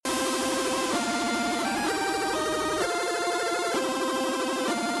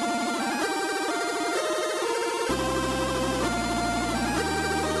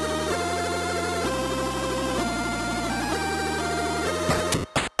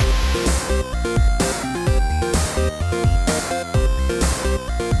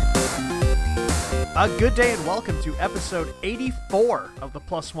A good day and welcome to episode 84 of the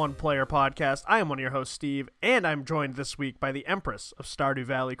Plus One Player podcast. I am one of your hosts, Steve, and I'm joined this week by the Empress of Stardew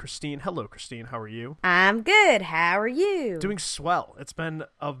Valley, Christine. Hello, Christine. How are you? I'm good. How are you? Doing swell. It's been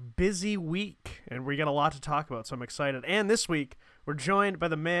a busy week, and we got a lot to talk about, so I'm excited. And this week, we're joined by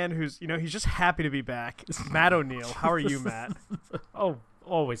the man who's, he's just happy to be back. It's Matt O'Neill. How are you, Matt? Oh,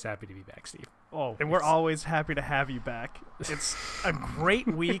 always happy to be back, Steve. Oh, and we're always happy to have you back. It's a great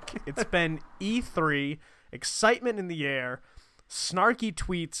week. It's been E3, excitement in the air, snarky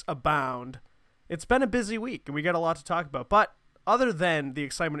tweets abound. It's been a busy week, and we got a lot to talk about. But other than the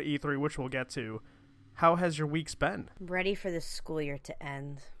excitement of E3, which we'll get to, how has your weeks been? I'm ready for the school year to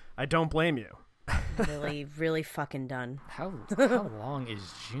end. I don't blame you. Really fucking done. How long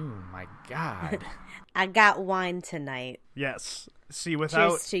is June? My God. I got wine tonight. Yes. See,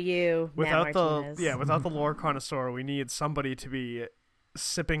 without cheers to you, Matt Martinez. Without the lore connoisseur, we need somebody to be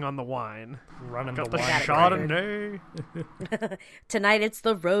sipping on the wine. Running got the wine. Chardonnay. Tonight it's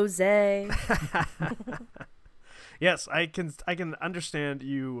the rosé. Yes, I can understand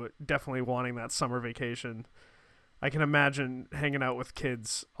you definitely wanting that summer vacation. I can imagine hanging out with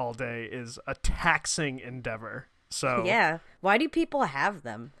kids all day is a taxing endeavor. So yeah, why do people have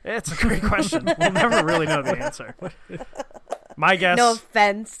them? It's a great question. We'll never really know the answer. My guess, no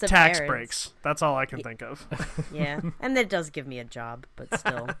offense to tax parents. breaks. That's all I can think of. Yeah, and that does give me a job, but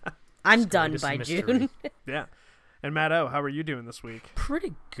still, I'm done by June. Yeah. And Matt O, how are you doing this week?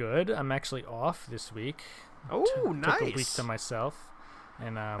 Pretty good. I'm actually off this week. Oh, nice. Took a week to myself,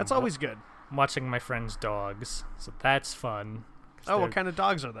 and that's always good. I'm watching my friends' dogs, so that's fun. Oh, what kind of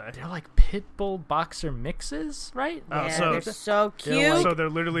dogs are they? They're like pit bull boxer mixes, right? Yeah, so they're so cute. They're like so they're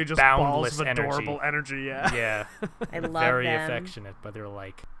literally just boundless balls of adorable energy. Yeah. Yeah. I love Very them. affectionate, but they're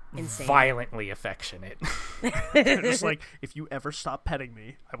like Insane. violently affectionate. They're just like, if you ever stop petting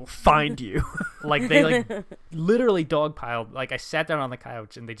me, I will find you. Like they literally dogpiled. Like I sat down on the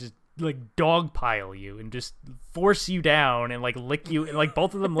couch and they just like dogpile you and just force you down and like lick you, and like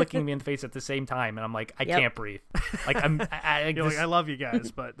both of them licking me in the face at the same time, and I'm like, I can't breathe. Like You're like, I love you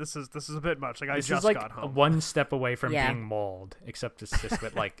guys, but this is a bit much. Like I just like got home. One step away from being mauled, except it's just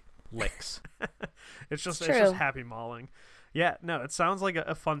with like licks. It's just true. happy mauling. Yeah, no, it sounds like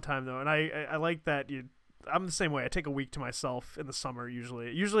a fun time though, and I like that I'm the same way. I take a week to myself in the summer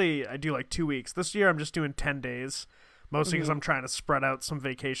usually. Usually I do like 2 weeks. This year I'm just doing 10 days. Mostly because I'm trying to spread out some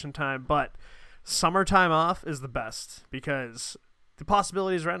vacation time. But summertime off is the best because the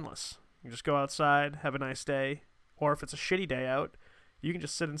possibilities are endless. You can just go outside, have a nice day. Or if it's a shitty day out, you can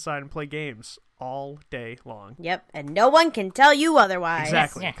just sit inside and play games all day long. Yep, and no one can tell you otherwise.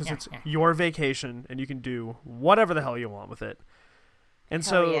 Exactly, because it's your vacation and you can do whatever the hell you want with it. And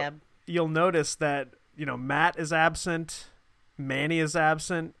so you'll notice that, Matt is absent. Manny is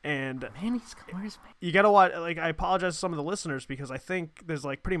absent, and where's Manny? You gotta watch. Like, I apologize to some of the listeners because I think there's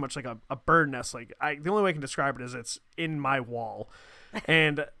like pretty much like a bird nest. Like, the only way I can describe it is it's in my wall,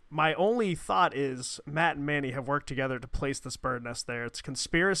 and my only thought is Matt and Manny have worked together to place this bird nest there. It's a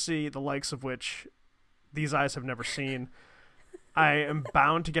conspiracy, the likes of which these eyes have never seen. I am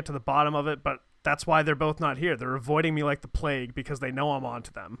bound to get to the bottom of it, but that's why they're both not here. They're avoiding me like the plague because they know I'm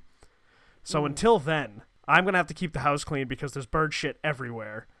onto them. So until then, I'm going to have to keep the house clean because there's bird shit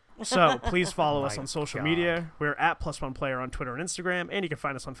everywhere. So please follow us on social media. We're at Plus One Player on Twitter and Instagram, and you can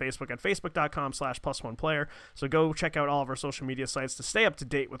find us on Facebook at facebook.com/PlusOnePlayer. So go check out all of our social media sites to stay up to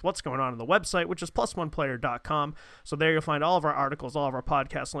date with what's going on the website, which is plusoneplayer.com. So there you'll find all of our articles, all of our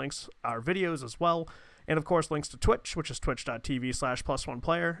podcast links, our videos as well, and of course links to Twitch, which is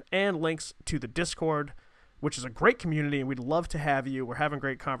twitch.tv/PlusOnePlayer, and links to the Discord, which is a great community, and we'd love to have you. We're having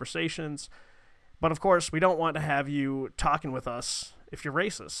great conversations. But of course, we don't want to have you talking with us if you're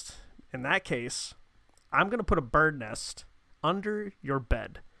racist. In that case, I'm going to put a bird nest under your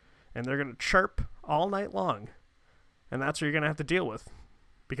bed, and they're going to chirp all night long. And that's what you're going to have to deal with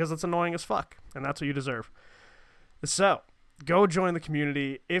because it's annoying as fuck, and that's what you deserve. So, go join the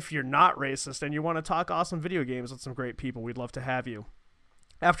community if you're not racist and you want to talk awesome video games with some great people. We'd love to have you.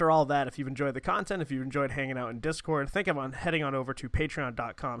 After all that, if you've enjoyed the content, if you've enjoyed hanging out in Discord, think of heading on over to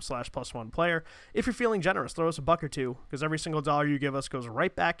patreon.com/plusoneplayer. If you're feeling generous, throw us a buck or two, because every single dollar you give us goes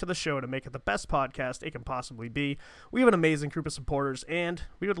right back to the show to make it the best podcast it can possibly be. We have an amazing group of supporters, and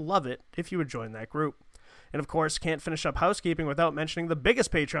we would love it if you would join that group. And of course, can't finish up housekeeping without mentioning the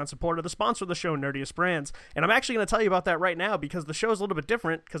biggest Patreon supporter, the sponsor of the show, Nerdiest Brands. And I'm actually going to tell you about that right now because the show is a little bit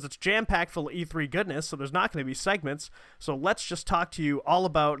different because it's jam-packed full of E3 goodness, so there's not going to be segments. So let's just talk to you all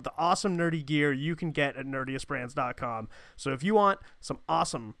about the awesome nerdy gear you can get at nerdiestbrands.com. So if you want some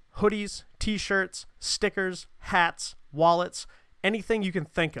awesome hoodies, t-shirts, stickers, hats, wallets, anything you can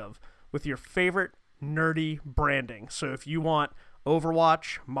think of with your favorite nerdy branding. So if you want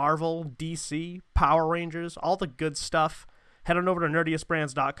Overwatch, Marvel, DC, Power Rangers, all the good stuff, head on over to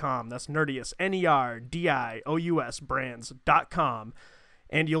nerdiestbrands.com. That's nerdiest, Nerdious brands.com.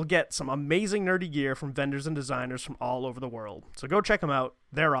 And you'll get some amazing nerdy gear from vendors and designers from all over the world. So go check them out.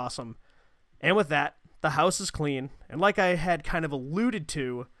 They're awesome. And with that, the house is clean. And like I had kind of alluded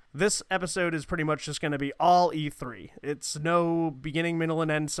to, this episode is pretty much just going to be all E3. It's no beginning, middle, and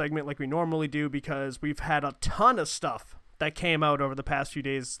end segment like we normally do because we've had a ton of stuff that came out over the past few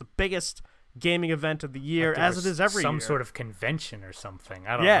days. It's the biggest gaming event of the year, as it is every year. Some sort of convention or something.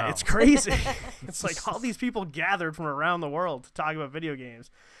 I don't know. Yeah, it's crazy. It's like all these people gathered from around the world to talk about video games.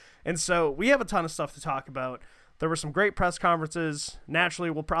 And so we have a ton of stuff to talk about. There were some great press conferences.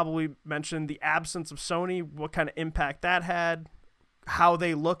 Naturally, we'll probably mention the absence of Sony, what kind of impact that had, how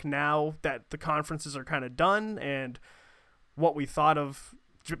they look now that the conferences are kind of done, and what we thought of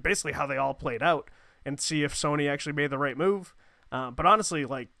basically how they all played out, and see if Sony actually made the right move. But honestly,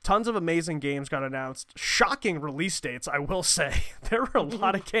 like, tons of amazing games got announced. Shocking release dates, I will say. There were a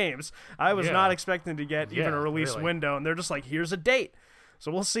lot of games I was not expecting to get even a release window, and they're just like, here's a date.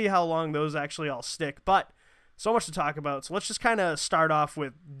 So we'll see how long those actually all stick. But so much to talk about. So let's just kind of start off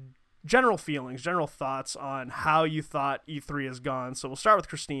with general feelings, general thoughts on how you thought E3 has gone. So we'll start with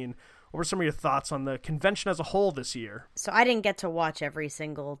Christine. What were some of your thoughts on the convention as a whole this year? So I didn't get to watch every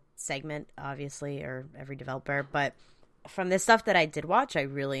single segment, obviously, or every developer, but from the stuff that I did watch, I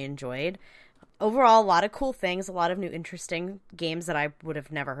really enjoyed. Overall, a lot of cool things, a lot of new interesting games that I would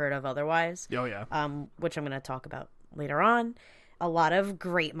have never heard of otherwise. Oh, yeah. Which I'm going to talk about later on. A lot of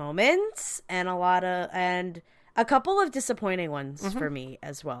great moments and a couple of disappointing ones for me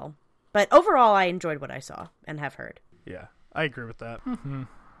as well. But overall, I enjoyed what I saw and have heard. Yeah, I agree with that.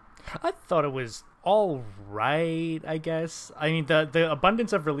 I thought it was all right, I guess. I mean, the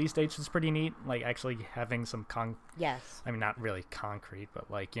abundance of release dates was pretty neat. Like, actually having some Yes. I mean, not really concrete,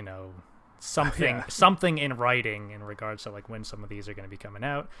 but, like, you know, something in writing in regards to, like, when some of these are going to be coming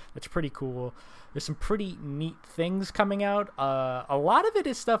out. That's pretty cool. There's some pretty neat things coming out. A lot of it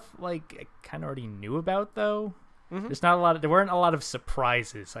is stuff, like, I kind of already knew about, though. There's not a lot. There weren't a lot of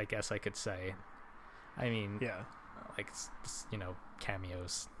surprises, I guess I could say. I mean, like, you know,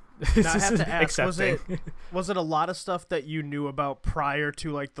 cameos. Now I have to ask, was it a lot of stuff that you knew about prior to,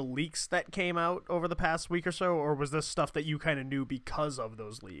 like, the leaks that came out over the past week or so, or was this stuff that you kind of knew because of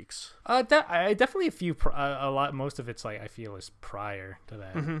those leaks? I definitely a lot. Most of it's, like, I feel is prior to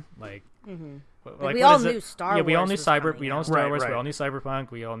that. Like, like we all knew Star Wars. Yeah, we all knew Star Wars. Right. We all knew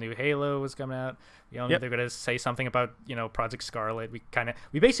Cyberpunk. We all knew Halo was coming out. We all knew they're gonna say something about, you know, Project Scarlet.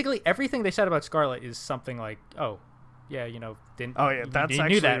 We basically everything they said about Scarlet is something like, oh, yeah, you know, didn't. Oh yeah, that's you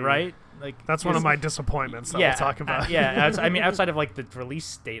actually, knew that, right? Like, that's one of my disappointments that we'll talk about. I mean, outside of, like, the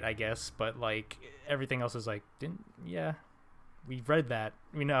release date, I guess, but, like, everything else is like, we read that,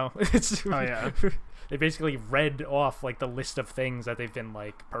 you know. They basically read off, like, the list of things that they've been,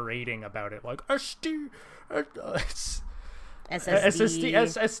 like, parading about it, like SSD,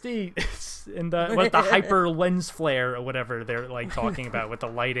 and what the hyper lens flare or whatever they're, like, talking about with the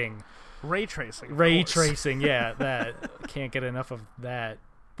lighting. Ray tracing, yeah, that can't get enough of that.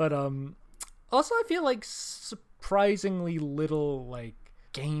 But also I feel like surprisingly little, like,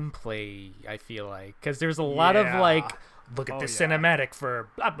 gameplay. I feel like because there's a lot of, like, look at this cinematic for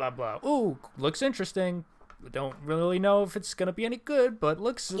blah blah blah. Ooh, looks interesting. Don't really know if it's gonna be any good, but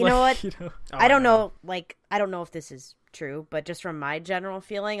looks. You know what? You know? I don't know. Like, I don't know if this is true, but just from my general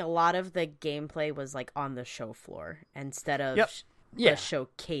feeling, a lot of the gameplay was, like, on the show floor instead of. The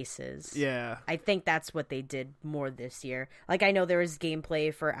showcases. Yeah. I think that's what they did more this year. Like, I know there was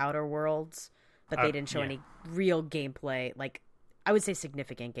gameplay for Outer Worlds, but they didn't show any real gameplay, like, I would say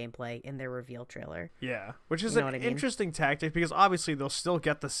significant gameplay in their reveal trailer. Yeah, which is an interesting tactic because obviously they'll still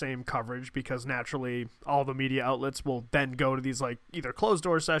get the same coverage because naturally all the media outlets will then go to these, like, either closed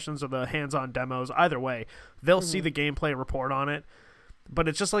door sessions or the hands-on demos. Either way, they'll see the gameplay report on it. But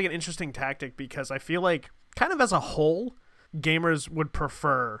it's just, like, an interesting tactic because I feel like kind of as a whole, gamers would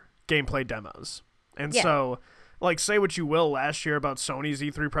prefer gameplay demos. And so, like, say what you will last year about Sony's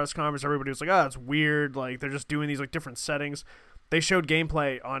E3 press conference, everybody was like, oh, it's weird, like, they're just doing these, like, different settings. They showed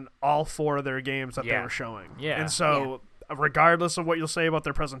gameplay on all 4 of their games that they were showing. And so regardless of what you'll say about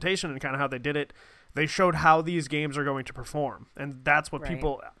their presentation and kind of how they did it, they showed how these games are going to perform, and that's what Right.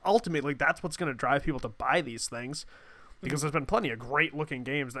 people ultimately, that's what's going to drive people to buy these things, because there's been plenty of great looking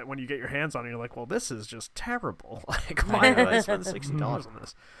games that when you get your hands on it, you're like, well, this is just terrible. Like, why did I spend $60 on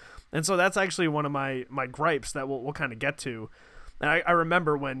this? And so that's actually one of my gripes that we'll kind of get to. And I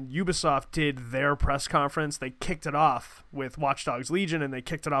remember when Ubisoft did their press conference, they kicked it off with Watch Dogs Legion, and they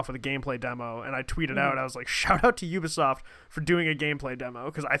kicked it off with a gameplay demo. And I tweeted out, I was like, shout out to Ubisoft for doing a gameplay demo,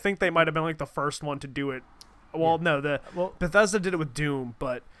 because I think they might have been like the first one to do it. Well, no, Bethesda did it with Doom,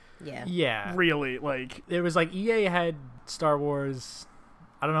 but Yeah. really, like, It was like EA had Star Wars.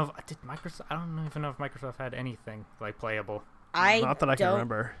 I don't know if did Microsoft. I don't even know if Microsoft had anything like playable. not that I can don't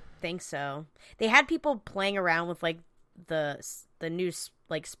remember. think so. They had people playing around with like the new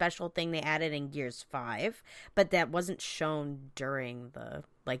like special thing they added in Gears 5, but that wasn't shown during the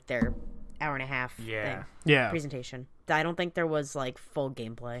like their hour and a half thing, presentation. I don't think there was like full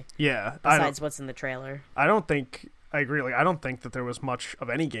gameplay. Yeah. Besides what's in the trailer. I agree. Like, I don't think that there was much of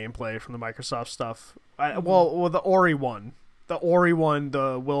any gameplay from the Microsoft stuff. Well, the Ori one. The Ori one,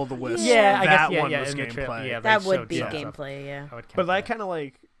 the Will of the Wisp. Yeah, I that guess, one in was the gameplay. they That would showed be stuff. gameplay, yeah. I would count But that kind of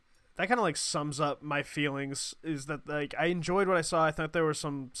like sums up my feelings, is that like I enjoyed what I saw. I thought there were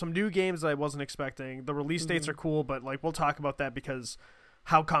some new games that I wasn't expecting. The release dates are cool, but like we'll talk about that, because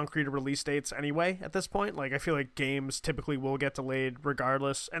how concrete are release dates anyway at this point? Like, I feel like games typically will get delayed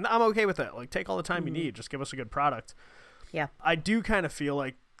regardless, and I'm okay with that. Like, take all the time you need, just give us a good product. Yeah. I do kind of feel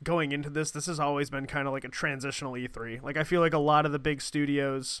like going into this has always been kind of like a transitional E3. Like, I feel like a lot of the big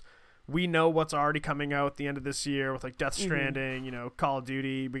studios, we know what's already coming out at the end of this year with like Death Stranding, you know, Call of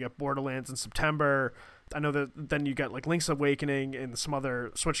Duty, we got Borderlands in September. I know that then you got like Link's Awakening and some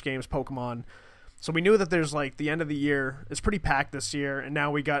other Switch games, Pokemon. So we knew that there's like the end of the year is pretty packed this year, and now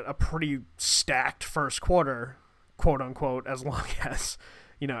we got a pretty stacked first quarter, quote unquote, as long as,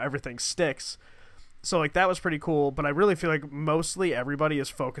 you know, everything sticks. So like that was pretty cool, but I really feel like mostly everybody is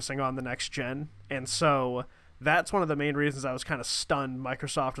focusing on the next gen, and so that's one of the main reasons I was kind of stunned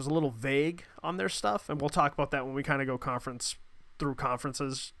Microsoft was a little vague on their stuff, and we'll talk about that when we kind of go conference through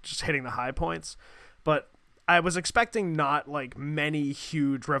conferences, just hitting the high points. But I was expecting not like many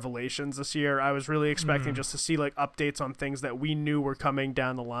huge revelations this year. I was really expecting just to see like updates on things that we knew were coming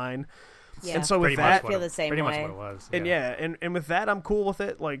down the line. Yeah. And so with that, I feel the same pretty way. much what it was. and and with that, I'm cool with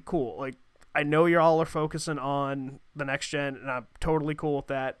it. Like, cool. Like, I know you all are focusing on the next gen, and I'm totally cool with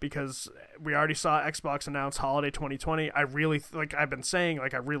that, because we already saw Xbox announce holiday 2020. I really, like I've been saying,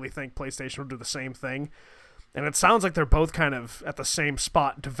 like I really think PlayStation will do the same thing. And it sounds like they're both kind of at the same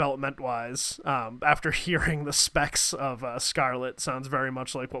spot development-wise. After hearing the specs of Scarlet, sounds very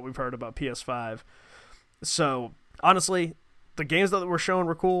much like what we've heard about PS5. So, honestly, the games that were shown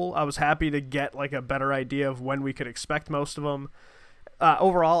were cool. I was happy to get like a better idea of when we could expect most of them.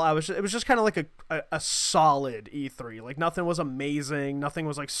 Overall, it was just kind of like a solid E3. Like, nothing was amazing. Nothing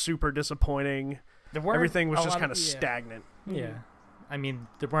was like super disappointing. Everything was just kind of stagnant. Yeah. I mean,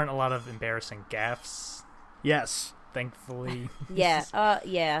 there weren't a lot of embarrassing gaffes, Yes. thankfully. Yeah.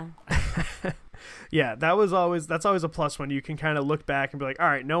 Yeah, that's always a plus when you can kind of look back and be like, all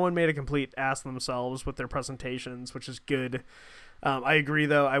right, no one made a complete ass of themselves with their presentations, which is good. I agree,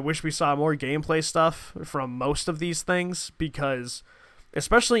 though. I wish we saw more gameplay stuff from most of these things, because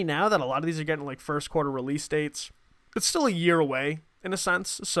especially now that a lot of these are getting like first quarter release dates, it's still a year away in a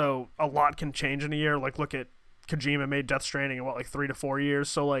sense, so a lot can change in a year. Like, look at Kojima made Death Stranding in like 3 to 4 years,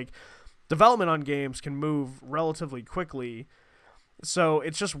 so like development on games can move relatively quickly. So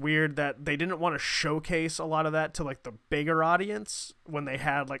it's just weird that they didn't want to showcase a lot of that to like the bigger audience when they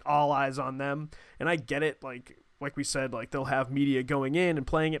had like all eyes on them. And I get it, like we said, like they'll have media going in and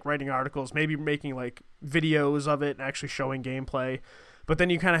playing it, writing articles, maybe making like videos of it and actually showing gameplay. But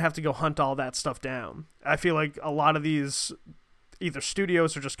then you kind of have to go hunt all that stuff down. I feel like a lot of these either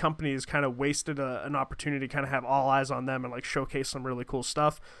studios or just companies kind of wasted an opportunity to kind of have all eyes on them and like showcase some really cool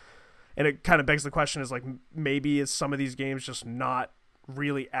stuff. And it kind of begs the question is like, maybe is some of these games just not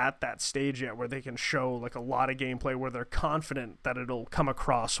really at that stage yet where they can show like a lot of gameplay where they're confident that it'll come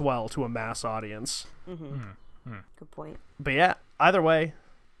across well to a mass audience. Good point. But yeah, either way,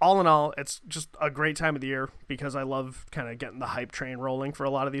 all in all, it's just a great time of the year, because I love kind of getting the hype train rolling for a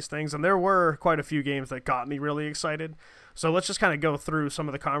lot of these things. And there were quite a few games that got me really excited. So let's just kind of go through some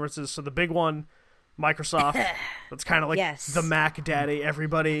of the conferences. So the big one, Microsoft, that's kind of like the Mac Daddy.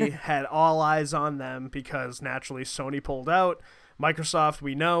 Everybody had all eyes on them because naturally Sony pulled out. Microsoft,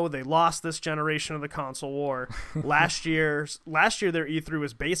 we know they lost this generation of the console war. Last year their E3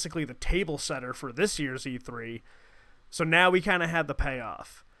 was basically the table setter for this year's E3. So now we kind of had the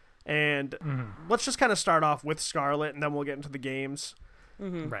payoff. And let's just kind of start off with Scarlet, and then we'll get into the games.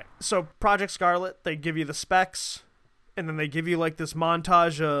 Right. So Project Scarlet, they give you the specs, and then they give you like this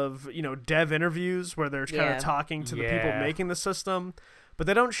montage of, dev interviews where they're kind of talking to the people making the system, but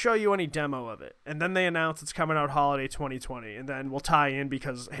they don't show you any demo of it. And then they announce it's coming out holiday 2020, and then we'll tie in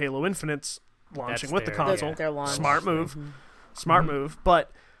because Halo Infinite's launching with the console. Their launch. Smart move. Smart move.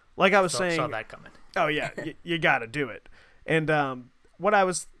 But like I was saying, saw that coming. Oh yeah, you got to do it. And what I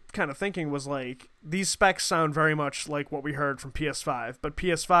was kind of thinking was like, these specs sound very much like what we heard from PS5, but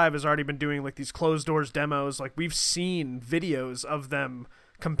PS5 has already been doing like these closed doors demos. Like we've seen videos of them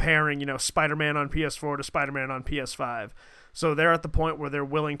comparing, Spider-Man on PS4 to Spider-Man on PS5. So they're at the point where they're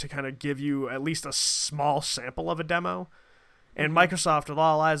willing to kind of give you at least a small sample of a demo. And Microsoft, with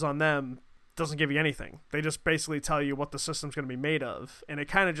all eyes on them, doesn't give you anything. They just basically tell you what the system's going to be made of. And it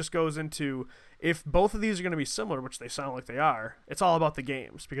kind of just goes into, if both of these are going to be similar, which they sound like they are, it's all about the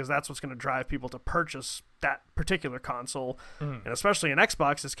games, because that's what's going to drive people to purchase that particular console. And especially in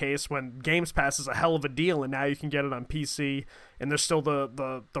Xbox's case, when Games Pass is a hell of a deal, and now you can get it on PC, and there's still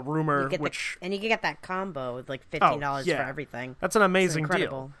the rumor, and you can get that combo with like $15 for everything. That's an amazing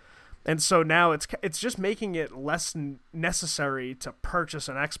deal. And so now it's just making it less necessary to purchase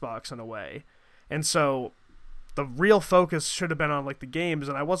an Xbox in a way. And so the real focus should have been on like the games,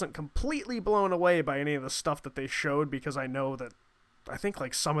 and I wasn't completely blown away by any of the stuff that they showed, because I know that I think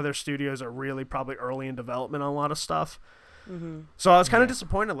like some of their studios are really probably early in development on a lot of stuff. So I was kind of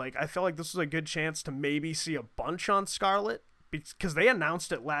disappointed. Like I feel like this was a good chance to maybe see a bunch on Scarlet, because they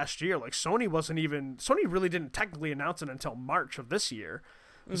announced it last year. Like Sony really didn't technically announce it until March of this year.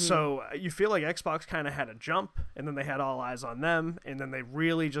 So you feel like Xbox kind of had a jump, and then they had all eyes on them, and then they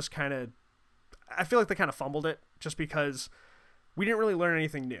really just I feel like they kind of fumbled it, just because we didn't really learn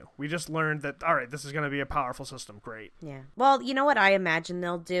anything new. We just learned that, all right, this is going to be a powerful system. Great. Yeah. Well, you know what I imagine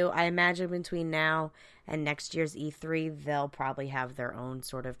they'll do? I imagine between now and next year's E3, they'll probably have their own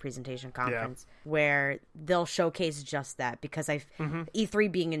sort of presentation conference where they'll showcase just that, because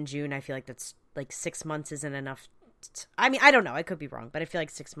E3 being in June, I feel like that's like 6 months isn't enough. I mean, I don't know. I could be wrong, but I feel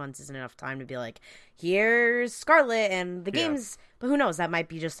like 6 months isn't enough time to be like, here's Scarlet and the games. But who knows? That might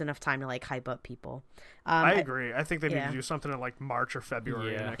be just enough time to like hype up people. I agree. I think they need to do something in like March or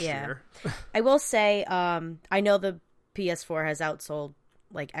February next year. I will say, I know the PS4 has outsold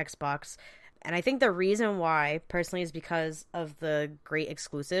like Xbox, and I think the reason why personally is because of the great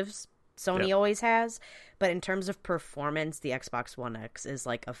exclusives Sony always has. But in terms of performance, the Xbox One X is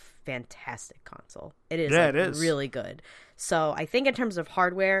like a fantastic console. It is, it is really good. So I think in terms of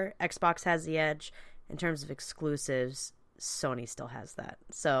hardware, Xbox has the edge. In terms of exclusives, Sony still has that.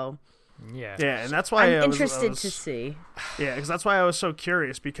 So yeah, and that's why I'm interested to see. Yeah, because that's why I was so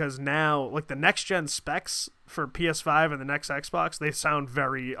curious, because now like the next gen specs for PS5 and the next Xbox, they sound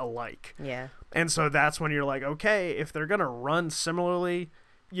very alike. Yeah, and so that's when you're like, okay, if they're gonna run similarly,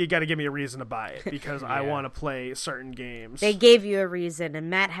 you got to give me a reason to buy it, because I want to play certain games. They gave you a reason, and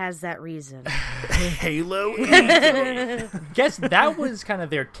Matt has that reason. Halo. Guess that was kind of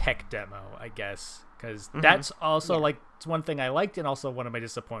their tech demo, I guess, because that's also like one thing I liked, and also one of my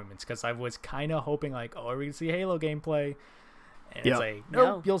disappointments, because I was kind of hoping like, oh, are we gonna see Halo gameplay? And it's like,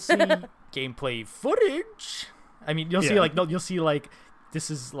 nope, you'll see gameplay footage. I mean, you'll see like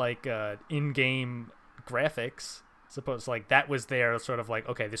this is like in-game graphics. Suppose like that was their sort of like,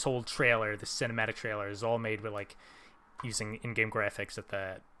 okay, this whole trailer, this cinematic trailer is all made with like using in-game graphics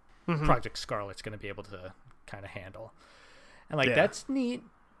that Project Scarlet's going to be able to kind of handle, and like that's neat,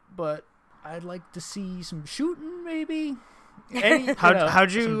 but I'd like to see some shooting maybe.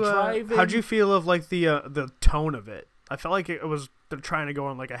 How'd you feel of like the tone of it? I felt like they're trying to go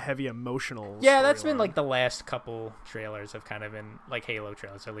on like a heavy emotional. Yeah, that's been like the last couple trailers have kind of been like Halo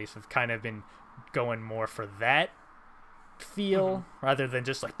trailers, at least have kind of been going more for that feel rather than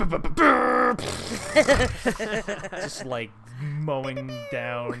just like just like mowing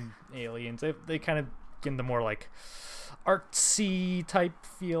down aliens. They kind of get the more like artsy type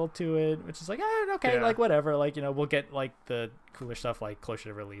feel to it, which is like like whatever, like we'll get like the cooler stuff like closer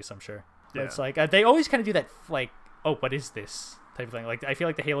to release, I'm sure. But it's like they always kind of do that like, oh, what is this type of thing. Like I feel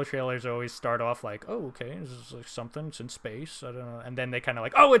like the Halo trailers always start off like, oh, okay, this is like something, it's in space, I don't know, and then they kind of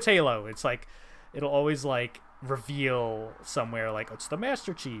like, oh, it's Halo. It's like it'll always like reveal somewhere like, oh, it's the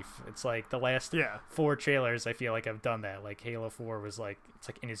Master Chief. It's like the last 4 trailers I feel like I've done that. Like Halo 4 was like, it's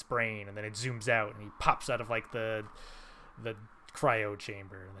like in his brain, and then it zooms out and he pops out of like the cryo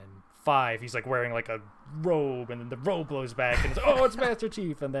chamber, and then 5 he's like wearing like a robe, and then the robe blows back and it's, oh, it's Master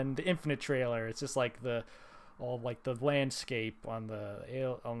Chief. And then the Infinite trailer, it's just like the all like the landscape on the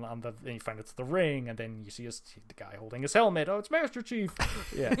then you find it's the ring, and then you see the guy holding his helmet. Oh, it's Master Chief.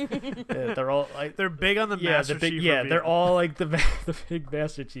 Yeah, they're all like they're big on the Master Chief. Yeah, reveal. they're all like the big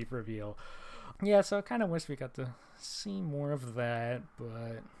Master Chief reveal. Yeah, so I kind of wish we got to see more of that,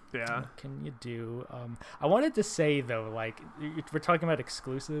 but yeah, what can you do? I wanted to say though, like we're talking about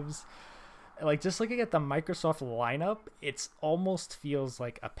exclusives. Like, just looking at the Microsoft lineup, it's almost feels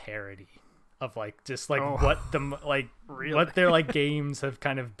like a parody of like just like what the like really? what their like games have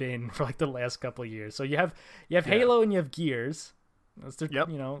kind of been for like the last couple of years. So you have Halo and you have Gears. Those are,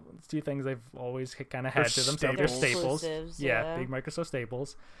 you know, it's two things they've always kind of had to themselves. They're staples. Yeah, big Microsoft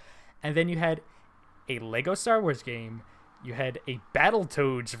staples. And then you had a Lego Star Wars game. You had a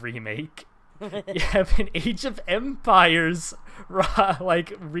Battletoads remake. You have an Age of Empires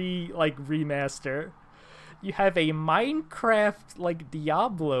remaster. You have a Minecraft like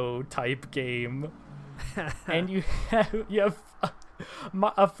Diablo type game, and you have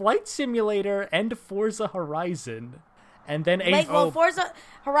a Flight Simulator and Forza Horizon, and then Forza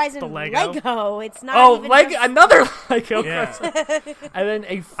Horizon the Lego. It's not even Lego, just... another Lego. Yeah. And then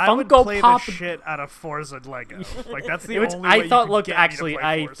a I would Funko play Pop. the shit out of Forza Lego. Like that's the Which only way I thought you looked can get me to actually. play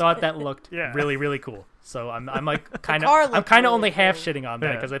I Forza. thought that looked Yeah. really, really cool. So I'm like kind car of looked really only half cool. shitting on that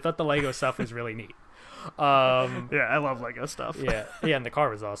Yeah. because I thought the Lego stuff was really neat. Yeah, I love Lego stuff. yeah, and the car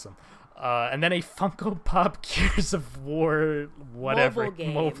was awesome. And then a Funko Pop Gears of War whatever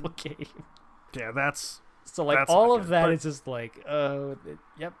mobile game. Yeah, that's So like That's all not of good, that but- is just like,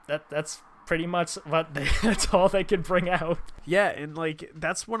 yep, that's pretty much that's all they could bring out. yeah, and like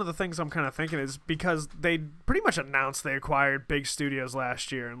that's one of the things I'm kind of thinking is because they pretty much announced they acquired big studios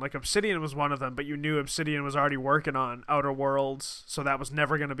last year, and like Obsidian was one of them, but you knew Obsidian was already working on Outer Worlds, so that was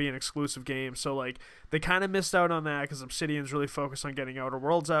never going to be an exclusive game. So like they kind of missed out on that because Obsidian's really focused on getting Outer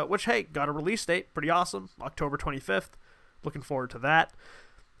Worlds out, which hey, got a release date, pretty awesome, October 25th. Looking forward to that.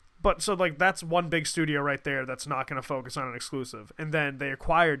 But so like that's one big studio right there that's not going to focus on an exclusive. And then they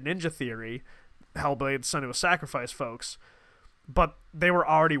acquired Ninja Theory, Hellblade: Senua's Sacrifice folks, but they were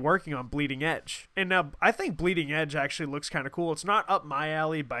already working on Bleeding Edge. And now I think Bleeding Edge actually looks kind of cool. It's not up my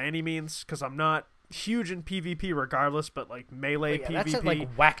alley by any means because I'm not huge in PvP regardless, but like melee PvP. That's it, like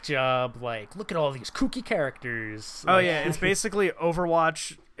whack job. Like look at all these kooky characters. Oh Like, yeah, it's basically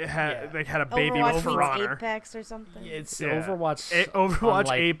Overwatch. They had a baby Overwatch with For means Honor. Apex or something. it's Yeah. Overwatch. Overwatch on,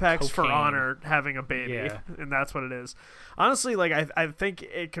 like, Apex For cocaine. Honor having a baby, Yeah. and that's what it is. Honestly, like I think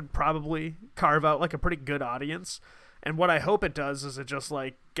it could probably carve out like a pretty good audience. And what I hope it does is it just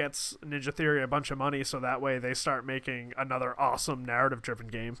like gets Ninja Theory a bunch of money, so that way they start making another awesome narrative-driven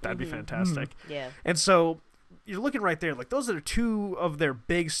game. That'd be fantastic. Yeah. And so you're looking right there, like those are two of their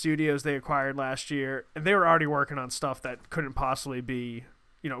big studios they acquired last year, and they were already working on stuff that couldn't possibly be,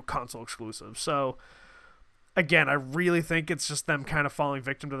 console exclusive. So again, I really think it's just them kind of falling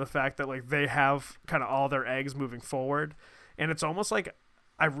victim to the fact that like they have kind of all their eggs moving forward, and it's almost like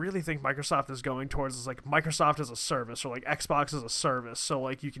I really think Microsoft is going towards this, like Microsoft as a service or like Xbox as a service. So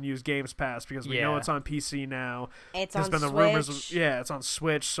like you can use Games Pass because we know it's on PC now. It's There's on been Switch. the rumors of, it's on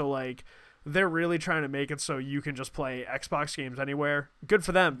Switch. So like they're really trying to make it so you can just play Xbox games anywhere. Good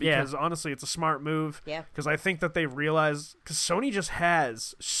for them because honestly, it's a smart move. Yeah. Because I think that they realize because Sony just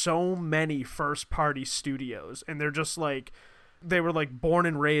has so many first-party studios, and they're just like they were like born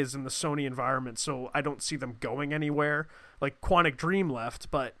and raised in the Sony environment. So I don't see them going anywhere. Like Quantic Dream left,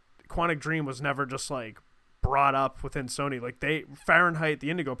 but Quantic Dream was never just like brought up within Sony. Like Fahrenheit: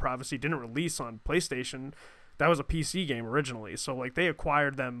 The Indigo Prophecy didn't release on PlayStation. That was a PC game originally, so like they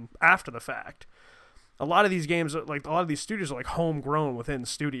acquired them after the fact. A lot of these games, like a lot of these studios, are like homegrown within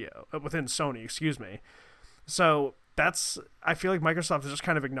Sony. Excuse me. So I feel like Microsoft is just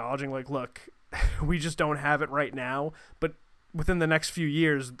kind of acknowledging, like, look, we just don't have it right now, but within the next few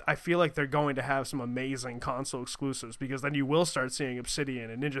years, I feel like they're going to have some amazing console exclusives because then you will start seeing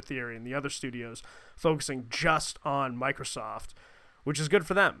Obsidian and Ninja Theory and the other studios focusing just on Microsoft, which is good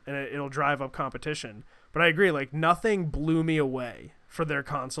for them, and it'll drive up competition. But I agree, like, nothing blew me away for their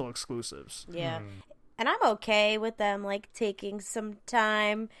console exclusives. Yeah. And I'm okay with them, like, taking some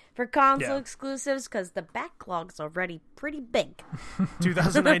time for console Yeah. exclusives because the backlog's already pretty big.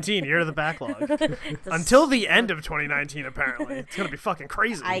 2019, year of the backlog. Until the end of 2019, apparently. It's going to be fucking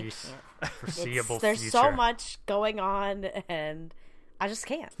crazy. Foreseeable There's future. so much going on, and I just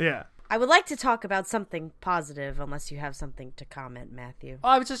can't. Yeah. I would like to talk about something positive, unless you have something to comment, Matthew.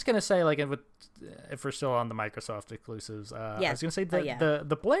 I was just gonna say, like, if we're still on the Microsoft exclusives, I Yes. was gonna say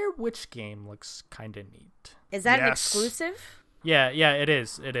the Blair Witch game looks kind of neat. Is that an Yes. exclusive? Yeah, it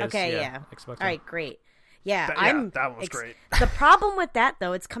is. It is. Okay, yeah. Xbox All One. right, great. Yeah, That one was great. The problem with that,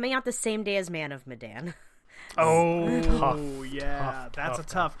 though, it's coming out the same day as Man of Medan. Oh, yeah. That's a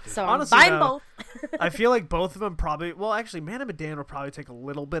tough. So Honestly, I'm buying though, both. I feel like both of them probably. Well, actually, Man of Medan will probably take a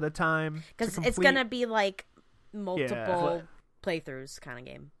little bit of time Because to it's complete. gonna be like multiple playthroughs kind of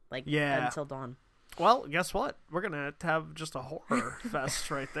game, like until dawn. Well, guess what? We're gonna have just a horror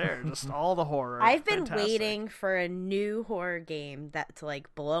fest right there. Just all the horror. I've been Fantastic. waiting for a new horror game that to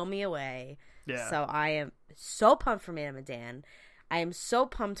like blow me away. Yeah. So I am so pumped for Man of Medan. I am so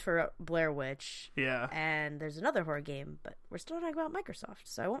pumped for Blair Witch. Yeah. And there's another horror game, but we're still talking about Microsoft,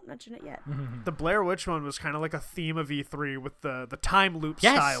 so I won't mention it yet. The Blair Witch one was kind of like a theme of E3 with the time loop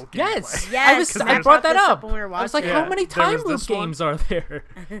Yes, style yes, gameplay. Yes, I brought that this up. when we were I was like, watching how it. many There time was loop this one. games are there?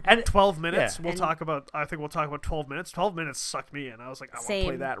 And 12 minutes. Yeah. We'll And- talk about. I think we'll talk about 12 minutes. 12 minutes sucked me in. I was like, I want to play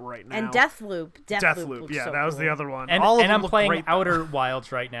Same. that right now. And Deathloop. Deathloop. looks Yeah, so that was the cool. other one. and, All of and them I'm look playing great, though. Outer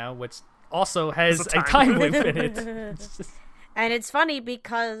Wilds right now, which also has It's a time loop in it. It's just- And it's funny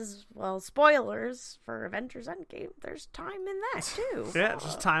because, well, spoilers for Avengers Endgame, there's time in that too. Yeah, it's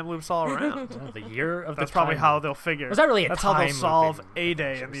just time loops all around. the year of That's the probably time how loop. they'll figure. Was that really a That's how time they'll loop solve in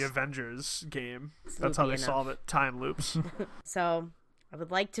A-Day in the Avengers? Avengers game. That's how Loopy they enough. solve it. Time loops. So I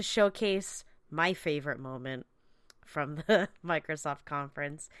would like to showcase my favorite moment from the Microsoft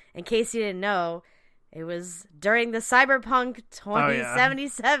conference. In case you didn't know, it was during the Cyberpunk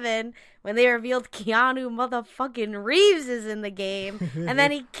 2077 when they revealed Keanu motherfucking Reeves is in the game, and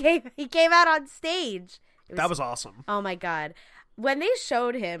then he came out on stage. That was awesome. Oh my god. When they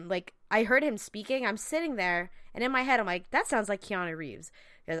showed him, like, I heard him speaking, I'm sitting there, and in my head, I'm like, that sounds like Keanu Reeves.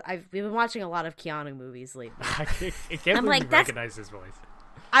 Because we've been watching a lot of Keanu movies lately. I can't I'm believe like, you that's- recognize his voice.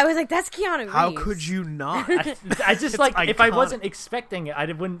 I was like, that's Keanu Reeves. How could you not? I just It's like if I iconic. wasn't expecting it, I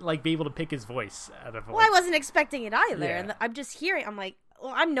wouldn't like be able to pick his voice out of. Well, I wasn't expecting it either. Yeah. And I'm just hearing, I'm like,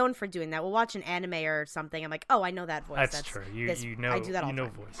 well, I'm known for doing that. We'll watch an anime or something. I'm like, oh, I know that voice. That's true. You this- know I do that all you the know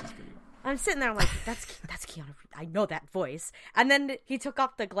time. voices pretty well. I'm sitting there, I'm like, that's Keanu Reeves. I know that voice. And then he took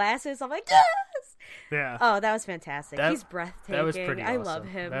off the glasses. I'm like, yes! Yeah. Oh, that was fantastic. That- He's breathtaking. That was pretty. I awesome. love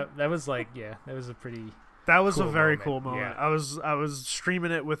him. That was like that was a pretty. That was a Cool very moment, cool moment. yeah. I was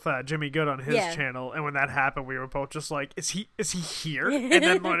streaming it with Jimmy Good on his Yeah. channel, and when that happened, we were both just like, "Is he here?" And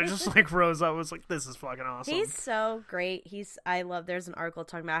then when it just like rose up, I was like, "This is fucking awesome." He's so great. I love, there's an article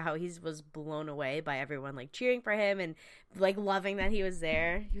talking about how he was blown away by everyone like cheering for him and like loving that he was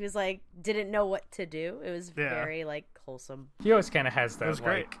there. He was like, didn't know what to do. It was Yeah. very like wholesome. He always kind of has that. was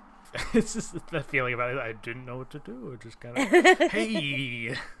great. Like, it's just that feeling about it. I didn't know what to do. Just kind of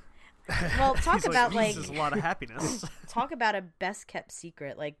hey. Well, talk He's about like, like, "This is a lot of happiness." talk about a best kept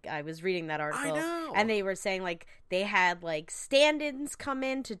secret. Like I was reading that article know. and they were saying like they had like stand-ins come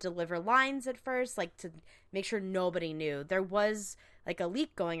in to deliver lines at first, like to make sure nobody knew. There was like a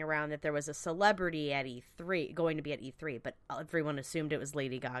leak going around that there was a celebrity at E3 going to be at E3, but everyone assumed it was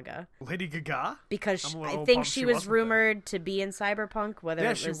Lady Gaga Lady Gaga. because I'm a I little think bummed she she was wasn't there. rumored to be in Cyberpunk. Whether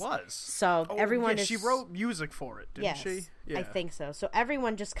Yeah, it she was, was. so Oh, everyone yeah, is she wrote music for it, didn't yes, she? Yeah. I think so. So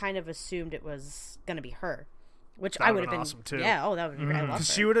everyone just kind of assumed it was going to be her, which That I would've would have been been awesome, too. Yeah, oh, that would be great. I love her.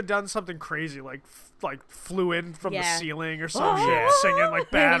 Because she would have done something crazy, like flew in from the Yeah. ceiling or some Oh, shit, singing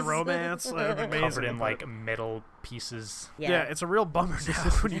like Bad yes. Romance. That would be amazing. Covered in but- like metal pieces. Yeah, it's a real bummer now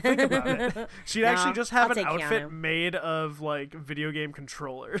when you think about it. She'd actually No, just have I'll an take outfit Keanu. made of like video game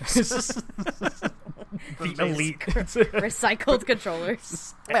controllers. the elite. Recycled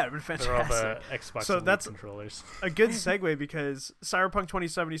controllers. Yeah, it'd be They're all fantastic. the Xbox So Elite that's- controllers. A good segue because Cyberpunk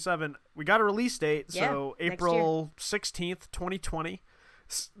 2077, we got a release date, so Yeah, next April 16th, 2020.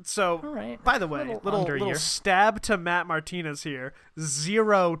 So, All right. by the way, Little under a little year. stab to Matt Martinez here.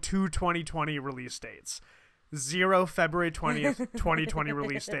 0 to 2020 release dates. 0 February 20th, 2020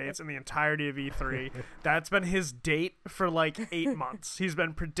 release dates in the entirety of E3. That's been his date for like 8 months. He's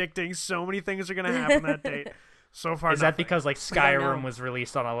been predicting so many things are going to happen that date. So far, Is that nothing. because like don't Skyrim know. was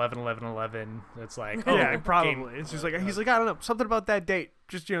released on 11/11/11? It's like oh, Yeah, game- probably. He's like, I don't know, something about that date.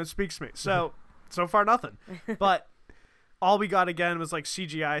 Just speaks to me. So far nothing. But all we got again was like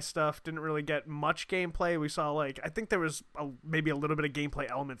CGI stuff. Didn't really get much gameplay. We saw like I think there was maybe a little bit of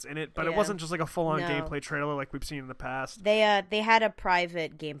gameplay elements in it, but it Yeah. wasn't just like a full on No. gameplay trailer like we've seen in the past. They had a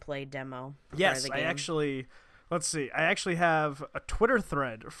private gameplay demo. Yes, for the I game. actually. Let's see. I actually have a Twitter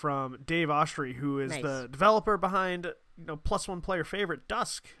thread from Dave Ostry, who is Nice. the developer behind plus one player favorite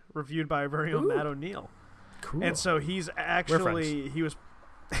Dusk, reviewed by our very own Matt O'Neill. Cool. And so he's actually he was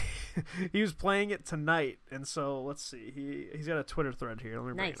he was playing it tonight, and so let's see. He's got a Twitter thread here. Let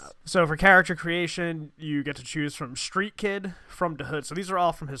me bring it Nice. up. So for character creation, you get to choose from Street Kid, from the Hood. So these are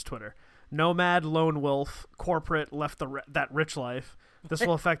all from his Twitter. Nomad, lone wolf, corporate, left that rich life. This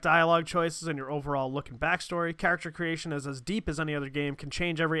will affect dialogue choices and your overall look and backstory. Character creation is as deep as any other game, can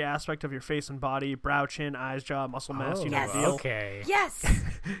change every aspect of your face and body, brow, chin, eyes, jaw, muscle mass, you know the deal. Okay. Yes.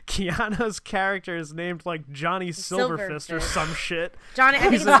 Keanu's character is named like Johnny Silverfist or some shit. Johnny, I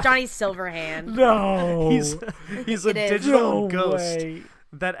think it's Johnny Silverhand. No. He's a It is. digital No ghost way.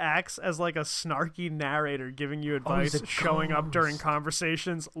 that acts as like a snarky narrator giving you advice, he's a showing up during ghost.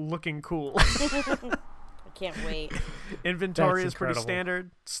 conversations, looking cool. I can't wait. Inventory That's is pretty incredible.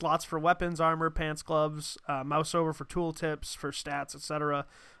 standard. Slots for weapons, armor, pants, gloves, mouse over for tooltips, for stats, etc.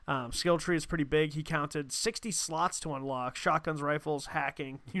 Skill tree is pretty big. He counted 60 slots to unlock. Shotguns, rifles,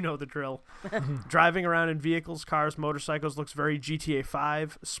 hacking. You know the drill. Driving around in vehicles, cars, motorcycles looks very GTA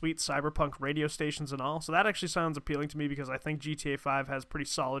 5. Sweet cyberpunk radio stations and all. So that actually sounds appealing to me because I think GTA 5 has pretty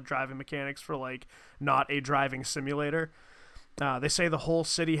solid driving mechanics for like not a driving simulator. They say the whole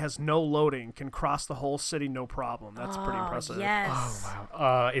city has no loading, can cross the whole city no problem. That's pretty impressive. Yes. Oh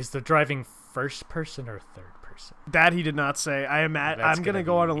wow. Is the driving first person or third person? That he did not say. I'm That's gonna gonna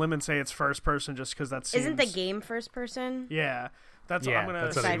go on a be- limb and say it's first person just because that seems. Isn't the game first person? Yeah, I'm gonna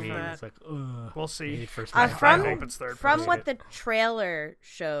that's what I aside mean. from that. It's like, ugh. We'll I see. need first Uh, person. from I hope it's third from person. what the trailer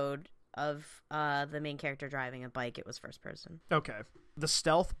showed of the main character driving a bike, it was first person. Okay. The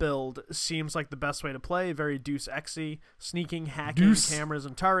stealth build seems like the best way to play. Very Deus Ex-y. Sneaking, hacking, Deuce. cameras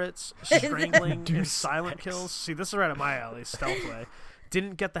and turrets, strangling, and Deus silent Ex. kills. See, this is right up my alley, stealth way.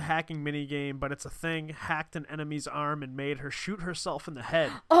 Didn't get the hacking minigame, but it's a thing. Hacked an enemy's arm and made her shoot herself in the head.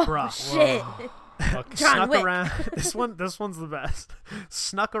 Oh Bruh. shit! Fuck. John Snuck Wick. around. This one's the best.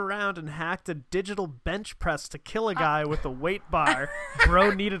 Snuck around and hacked a digital bench press to kill a guy with a weight bar.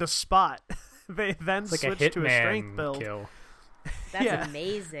 Bro needed a spot. They then It's like a switched to a strength hitman build. kill. That's Yeah.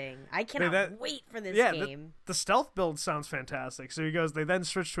 amazing. I cannot that- wait for this Yeah, game. the stealth build sounds fantastic. So he goes, they then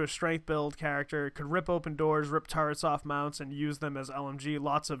switched to a strength build character, could rip open doors, rip turrets off mounts, and use them as LMG.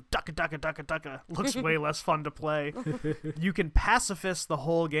 Lots of ducka ducka ducka ducka. Looks way less fun to play. You can pacifist the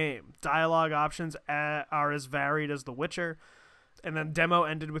whole game. Dialogue options are as varied as The Witcher. And then demo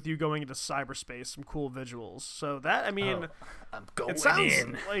ended with you going into cyberspace, some cool visuals. So that, I mean, I'm going it sounds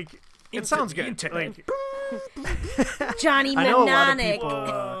in. like it Into sounds the good. internet. Like Johnny I know a lot of Mnemonic.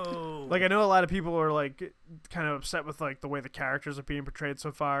 people. Like I know a lot of people are like kind of upset with like the way the characters are being portrayed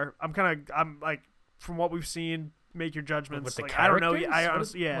so far. I'm like from what we've seen, make your judgments. With the Like I don't know. characters? I What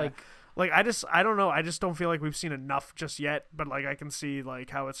honestly, is- yeah. Like I don't know. I just don't feel like we've seen enough just yet. But like I can see like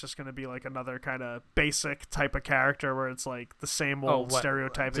how it's just gonna be like another kind of basic type of character where it's like the same old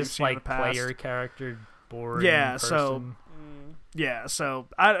stereotype that you've Just seen in the like past. player character, boring. Yeah, person. so- Yeah. So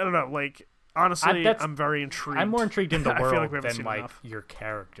I don't know. Like honestly, that's- I'm very intrigued. I'm more intrigued in the I feel like world we haven't than seen like enough. your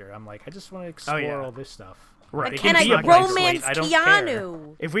character. I'm like, I just want to explore yeah. all this stuff. Right. They Can be I a blank romance slate, I don't care.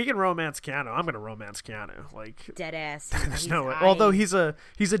 Keanu? If we can romance Keanu, I'm gonna romance Keanu. Like Dead ass. there's no way. Although he's a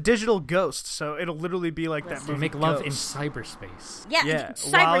digital ghost, so it'll literally be like that Listen. They movie make love in Ghost, cyberspace. Yeah, Yeah,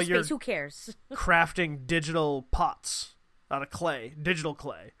 while you're- cyberspace. Who cares? crafting digital pots out of clay, digital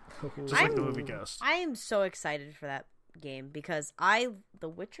clay, just like the I'm- movie Ghost. I am so excited for that game because The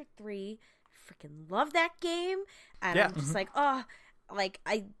Witcher 3, freaking love that game, and Yeah. I'm just like, oh, like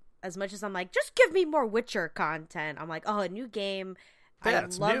as much as I'm like, just give me more Witcher content. I'm like, oh, a new game. Yeah, I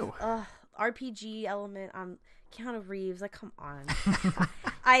it's love new. RPG element. I'm Keanu Reeves. Like, come on.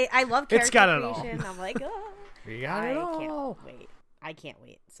 I love character It's got it all. creation. I'm like, oh, We got I it all. can't wait. I can't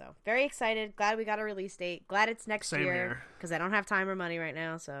wait. So very excited. Glad we got a release date. Glad it's next Same year here. because I don't have time or money right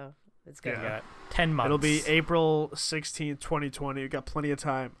now. So it's good. We got 10 months. It'll be April 16th, 2020. We've got plenty of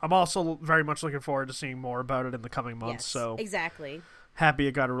time. I'm also very much looking forward to seeing more about it in the coming months. Yes, So exactly. happy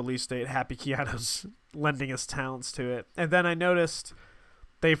it got a release date. Happy Keanu's lending his talents to it. And then I noticed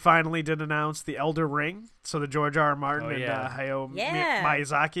they finally did announce the Elder Ring. So the George R. R. Martin Oh, and yeah. Hayao Yeah.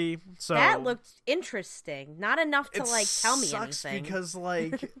 Miyazaki. So That looked interesting. Not enough to it like tell me sucks anything. because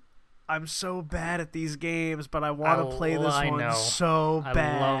like I'm so bad at these games, but I want to play this I one know. so I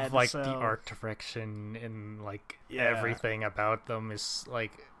bad. love like so- the art direction and like Yeah. everything about them is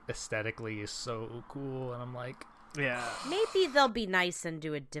like aesthetically is so cool, and I'm like, Yeah. Maybe they'll be nice and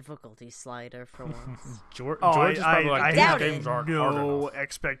do a difficulty slider for once. George, Oh, George is probably like, I these doubt games it. aren't hard no enough.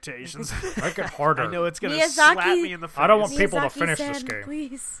 expectations. Make it harder. I know it's gonna Miyazaki- slap me in the face. I don't want people to finish Miyazaki-san, this game.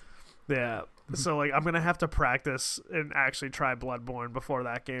 please. Yeah. So like I'm gonna have to practice and actually try Bloodborne before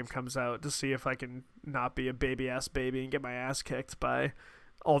that game comes out to see if I can not be a baby ass baby and get my ass kicked by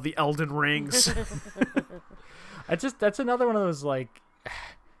all the Elden Rings. That's another one of those like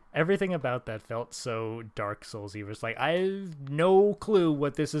everything about that felt so Dark Souls-y. It was like I have no clue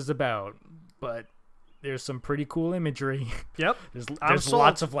what this is about, but there's some pretty cool imagery. Yep. There's I'm sold.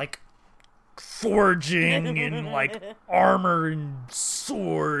 lots of like forging and like armor and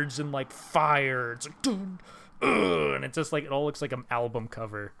swords and like fire. It's like and it's just like it all looks like an album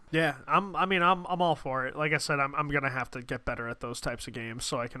cover. Yeah, I'm all for it. Like I said, I'm gonna have to get better at those types of games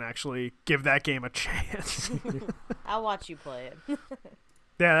so I can actually give that game a chance. I'll watch you play it.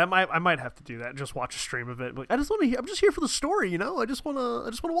 Yeah, I might have to do that. Just watch a stream of it. Like, I'm just here for the story, you know. I just wanna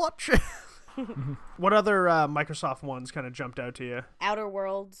watch. What other Microsoft ones kind of jumped out to you? Outer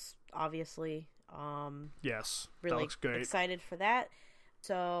Worlds, obviously. Yes, Really that looks great. excited for that.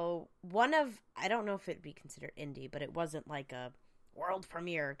 So I don't know if it'd be considered indie, but it wasn't like a world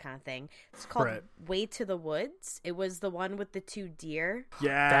premiere kind of thing. It's called Way to the Woods. It was the one with the 2 deer.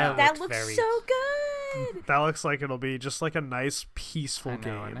 Yeah, that looks so good. That looks like it'll be just like a nice, peaceful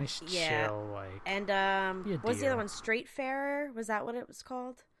game. A nice chill, like. And what was the other one? Straightfarer? Was that what it was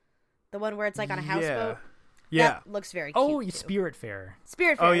called? The one where it's like on a houseboat. Yeah, that looks very cute. Oh, Spiritfarer.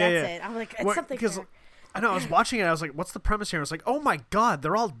 Spiritfarer. That's it. I'm like, it's something. Because I know I was watching it. I was like, "What's the premise here?" I was like, "Oh my god,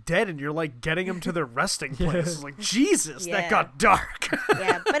 they're all dead, and you're like getting them to their resting place." I was like, Jesus, that got dark.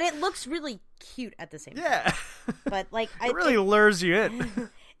 Yeah, but it looks really cute at the same time. Yeah, but like, it really lures you in.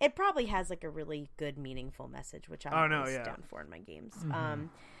 It probably has like a really good, meaningful message, which I'm always down for in my games. Mm-hmm.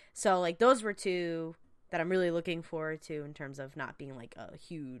 So like those were 2 that I'm really looking forward to in terms of not being like a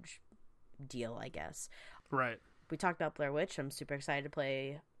huge deal, I guess. Right. We talked about Blair Witch. I'm super excited to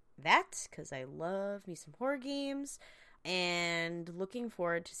play that because I love me some horror games, and looking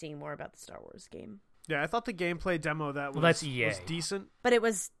forward to seeing more about the Star Wars game. Yeah, I thought the gameplay demo that's EA. was decent, but it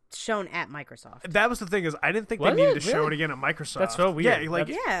was shown at Microsoft. That was the thing, is I didn't think they needed to show it again at Microsoft. That's so weird. Yeah,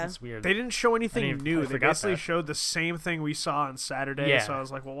 like that's weird. They didn't show anything new. They basically that. showed the same thing we saw on Saturday. Yeah. So I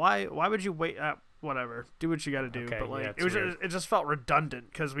was like, well, why would you wait? Whatever, do what you got to do. Okay, but like, yeah, it just felt redundant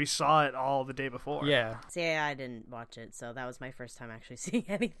because we saw it all the day before. Yeah. See, I didn't watch it, so that was my first time actually seeing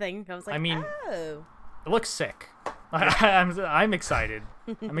anything. I was like, it looks sick. I'm excited.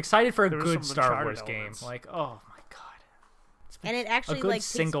 I'm excited for a good Star Wars game. Like, oh my god. And it actually like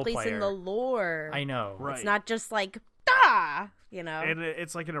takes place in the lore. I know. Right. It's not just like you know. And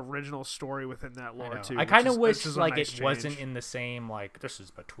it's like an original story within that lore too. I kind of wish like it wasn't in the same like this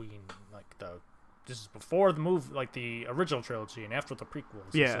is before the movie, like the original trilogy, and after the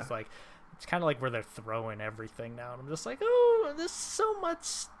prequels. Yeah. It's just like it's kind of like where they're throwing everything now. And I'm just like, oh, there's so much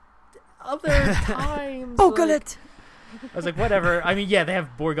other times. Borgullet. I was like, whatever. I mean, yeah, they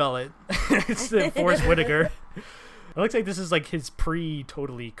have Borgullet. It's Forrest Whitaker. It looks like this is like his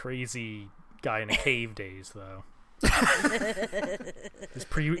totally crazy guy in a cave days, though. His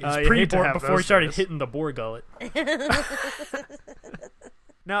before he started hitting the Borgullet.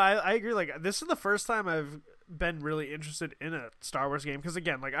 No, I agree. Like, this is the first time I've been really interested in a Star Wars game, because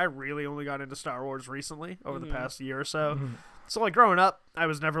again, like, I really only got into Star Wars recently over the past year or so. So like growing up, I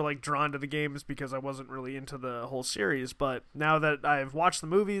was never like drawn to the games because I wasn't really into the whole series. But now that I've watched the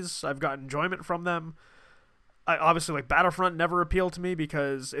movies, I've got enjoyment from them. Obviously, like, Battlefront never appealed to me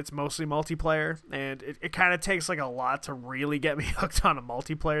because it's mostly multiplayer, and it kind of takes like a lot to really get me hooked on a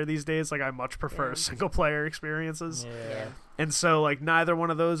multiplayer these days. Like, I much prefer single player experiences. Yeah. And so like neither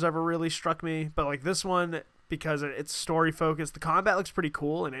one of those ever really struck me. But like this one, because it's story focused, the combat looks pretty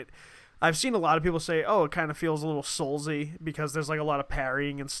cool, and I've seen a lot of people say, oh, it kind of feels a little Soulsy because there's like a lot of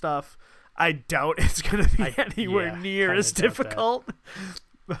parrying and stuff. I doubt it's going to be anywhere near as difficult.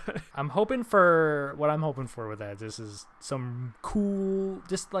 I'm hoping for with that. This is some cool,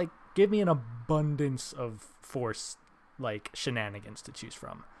 just like give me an abundance of Force like shenanigans to choose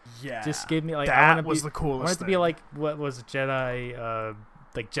from. Yeah, just give me like that was the coolest. I want it to be like what was Jedi,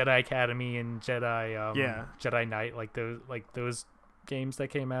 like Jedi Academy and Jedi, Jedi Knight, like those games that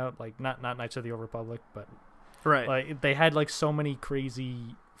came out, like not Knights of the Old Republic, but like they had like so many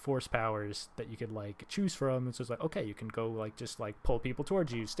crazy Force powers that you could like choose from. It's just like, okay, you can go like just like pull people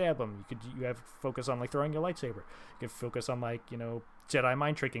towards you, stab them. You have focus on like throwing your lightsaber. You can focus on like, you know, Jedi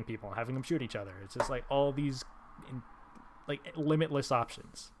mind tricking people and having them shoot each other. It's just like all these like limitless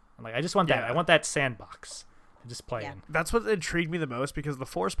options. I'm like, I just want that. I want that sandbox to just play in. That's what intrigued me the most, because the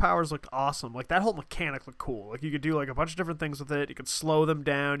Force powers looked awesome. Like that whole mechanic looked cool. Like you could do like a bunch of different things with it. You could slow them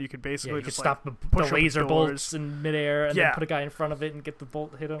down. You could basically you just could stop like, the laser bolts in midair and then put a guy in front of it and get the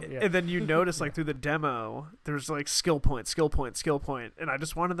bolt hit him. And then you notice like through the demo, there's like skill point, and I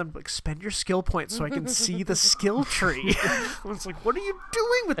just wanted them to like spend your skill point so I can see the skill tree. I was like, what are you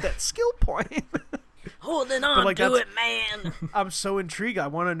doing with that skill point? Holding on to it, man. I'm so intrigued. I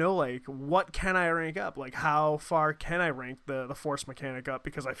want to know, like, what can I rank up? Like, how far can I rank the Force mechanic up?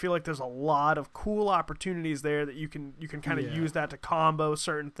 Because I feel like there's a lot of cool opportunities there that you can kind of use that to combo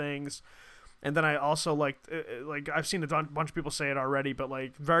certain things. And then I also liked, like, I've seen a bunch of people say it already, but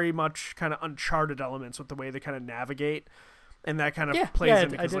like very much kind of Uncharted elements with the way they kind of navigate, and that kind of plays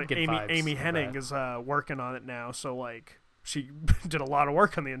in because like Amy Hennig is working on it now, so like she did a lot of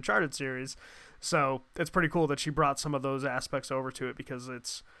work on the Uncharted series, so it's pretty cool that she brought some of those aspects over to it because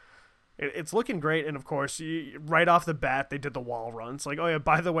it's looking great. And of course, right off the bat, they did the wall runs. Like, oh yeah,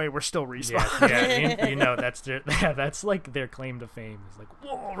 by the way, we're still Respawn. Yeah, you know that's that's like their claim to fame is like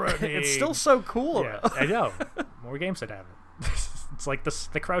wall running. It's still so cool. Yeah, I know. More games should have it. It's like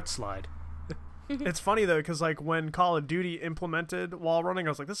the crouch slide. It's funny though, because like when Call of Duty implemented wall running, I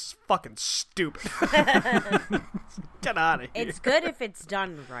was like, this is fucking stupid. Get out of here. It's good if it's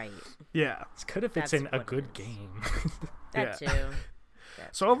done right. Yeah, it's good if it's in a good game. That too.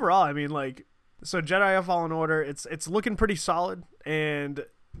 So overall, I mean, like, so Jedi Fallen Order, it's looking pretty solid, and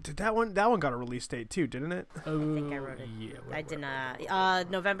did that one got a release date too, didn't it? I think I wrote it. Yeah, I did not.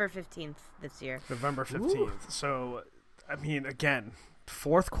 November 15th this year. November 15th. Ooh. So, I mean, again,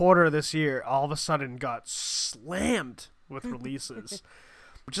 fourth quarter of this year, all of a sudden got slammed with releases.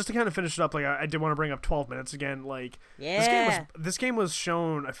 Just to kind of finish it up, like I did want to bring up 12 Minutes again. Like, this game was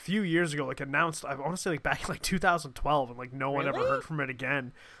shown a few years ago, like announced. I want to say like back in like 2012, and like no one ever heard from it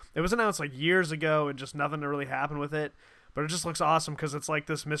again. It was announced like years ago, and just nothing really happened with it. But it just looks awesome because it's like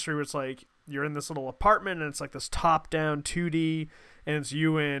this mystery where it's like you're in this little apartment, and it's like this top-down 2D, and it's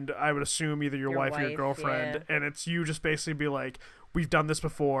you and I would assume either your wife or your girlfriend, and it's you just basically be like, we've done this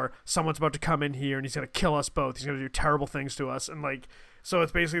before. Someone's about to come in here, and he's gonna kill us both. He's gonna do terrible things to us, and like. So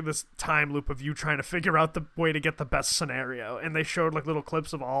it's basically this time loop of you trying to figure out the way to get the best scenario. And they showed like little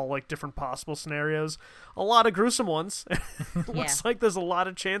clips of all like different possible scenarios. A lot of gruesome ones. Looks like there's a lot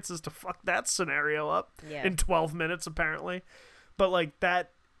of chances to fuck that scenario up in 12 minutes apparently. But like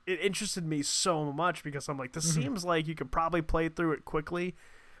that, it interested me so much because I'm like, this seems like you could probably play through it quickly,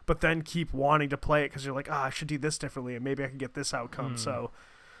 but then keep wanting to play it because you're like, I should do this differently and maybe I can get this outcome. So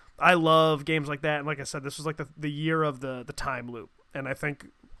I love games like that. And like I said, this was like the year of the time loop. And I think,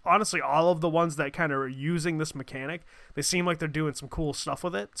 honestly, all of the ones that kind of are using this mechanic, they seem like they're doing some cool stuff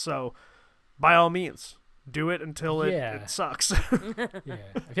with it. So, by all means, do it until it sucks. Yeah,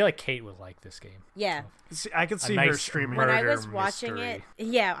 I feel like Kate would like this game. Yeah. See, I could see her streaming. When I was watching it,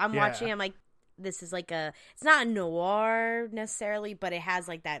 I'm watching, I'm like, this is like it's not a noir necessarily, but it has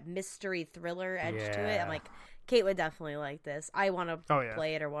like that mystery thriller edge to it. I'm like, Kate would definitely like this. I want to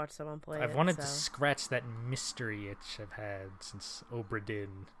play it or watch someone play it. I've wanted to scratch that mystery itch I've had since Obra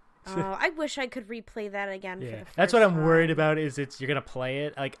Dinn. Oh, I wish I could replay that again. For the first that's what I'm time. worried about. Is you're gonna play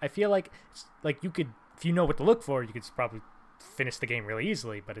it? Like I feel like you could, if you know what to look for, you could probably finish the game really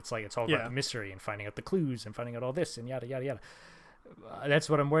easily. But it's like it's all about the mystery and finding out the clues and finding out all this and yada yada yada. That's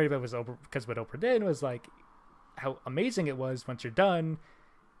what I'm worried about. Was because what Obra Dinn was like, how amazing it was. Once you're done,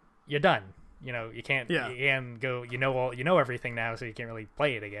 you're done. You know, you can't go, you know everything now, so you can't really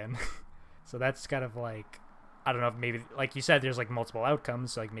play it again. So that's kind of like, I don't know, if maybe, like you said, there's like multiple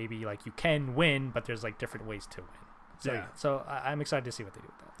outcomes, so like maybe like you can win, but there's like different ways to win. So I'm excited to see what they do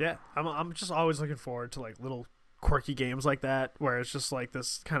with that. Yeah, I'm just always looking forward to like little quirky games like that, where it's just like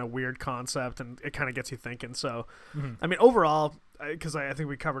this kind of weird concept, and it kind of gets you thinking. So, I mean, overall, because I think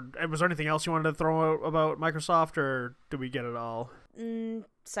we covered, was there anything else you wanted to throw out about Microsoft, or did we get it all?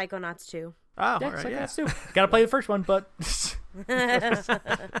 Psychonauts 2. Oh, yeah, all right, Psychonauts 2. Gotta play the first one, but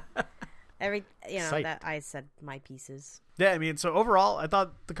that I said my pieces. Yeah, I mean, so overall, I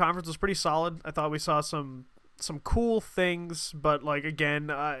thought the conference was pretty solid. I thought we saw some cool things, but like again,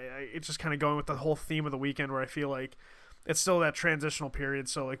 it's just kind of going with the whole theme of the weekend, where I feel like it's still that transitional period.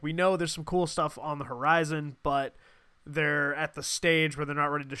 So like we know there's some cool stuff on the horizon, but they're at the stage where they're not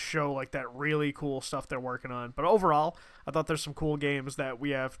ready to show like that really cool stuff they're working on. But overall, I thought there's some cool games that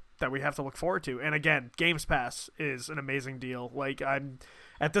we have to look forward to. And again, Games Pass is an amazing deal. Like I'm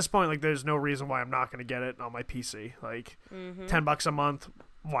at this point, like there's no reason why I'm not going to get it on my PC. Like $10 a month,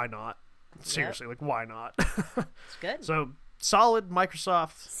 why not? Seriously, like why not? It's good. So solid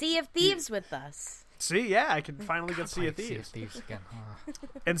Microsoft. Sea of Thieves with us. See, yeah, I can finally get Sea of Thieves. Sea of Thieves again.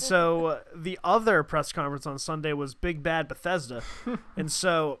 And so the other press conference on Sunday was Big Bad Bethesda. And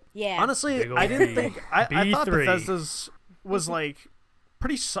so, honestly, I didn't think I thought Bethesda's was like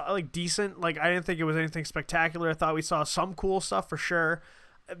pretty like decent. Like I didn't think it was anything spectacular. I thought we saw some cool stuff for sure.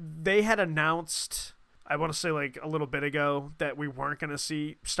 They had announced, I want to say like a little bit ago, that we weren't going to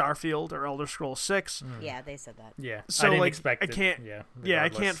see Starfield or Elder Scrolls 6. Yeah, they said that. Yeah, so I didn't like expect I can't, it. I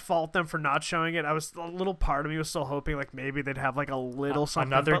can't fault them for not showing it. I was a little part of me was still hoping like maybe they'd have like a little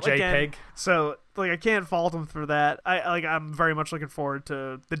something. Another but, JPEG. Again, so like I can't fault them for that. I'm very much looking forward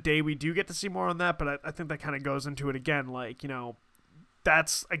to the day we do get to see more on that. But I think that kind of goes into it again. Like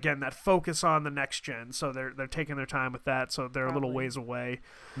that's again that focus on the next gen. So they're taking their time with that. So they're a little ways away.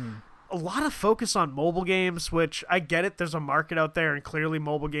 A lot of focus on mobile games, which I get it. There's a market out there, and clearly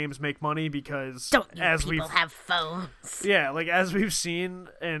mobile games make money because people have phones? Yeah, like as we've seen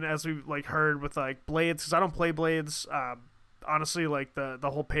and as we've like heard with like Blades, because I don't play Blades. Honestly, like the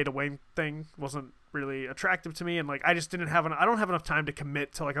whole pay to win thing wasn't really attractive to me, and like I just didn't have I don't have enough time to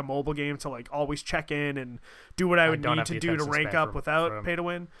commit to like a mobile game to like always check in and do what I would need to do to rank up without pay to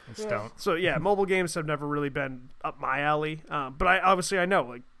win. So yeah, mobile games have never really been up my alley. But I know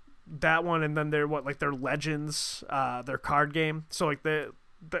like that one, and then their Legends, their card game. So like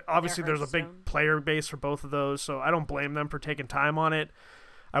obviously there's a big player base for both of those, so I don't blame them for taking time on it.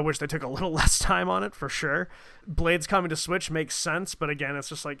 I wish they took a little less time on it for sure. Blades coming to Switch makes sense, but again, it's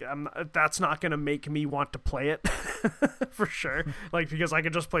just like that's not going to make me want to play it for sure. Like, because I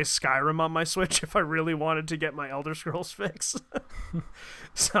could just play Skyrim on my Switch if I really wanted to get my Elder Scrolls fix.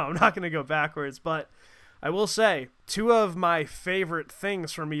 So I'm not going to go backwards, but I will say 2 of my favorite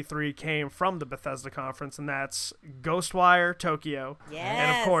things from E3 came from the Bethesda conference, and that's Ghostwire Tokyo.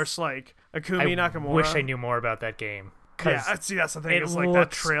 And of course, like Akumi Nakamura. I wish I knew more about that game. Yeah, see, that's the thing. It's like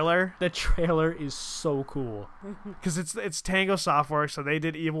that trailer. The trailer is so cool. Because it's Tango Software, so they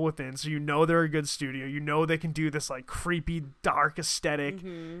did Evil Within, so you know they're a good studio. You know they can do this like creepy, dark aesthetic,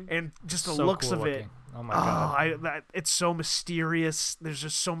 and just the looks of it. Oh my god! It's so mysterious. There's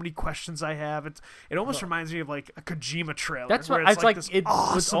just so many questions I have. It almost reminds me of like a Kojima trailer. That's what it's like. It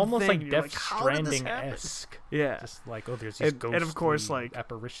was almost thing. like Death Stranding-esque. Yeah, just like there's these ghostly and of course like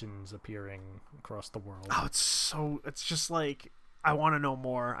apparitions appearing across the world. Oh, it's just like I want to know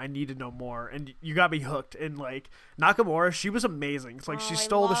more. I need to know more, and you got me hooked. And like Nakamura, she was amazing. It's like she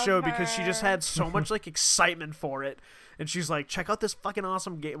stole the show because she just had so much like excitement for it. And she's like, check out this fucking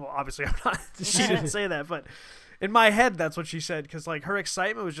awesome game. Well, obviously, I'm not. She didn't say that, but in my head, that's what she said. Because like her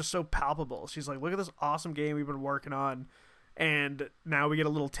excitement was just so palpable. She's like, look at this awesome game we've been working on, and now we get a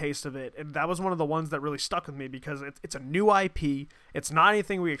little taste of it. And that was one of the ones that really stuck with me because it's a new IP. It's not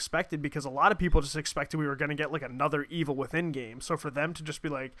anything we expected because a lot of people just expected we were going to get like another Evil Within game. So for them to just be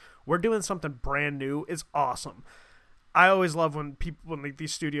like, we're doing something brand new is awesome. I always love when like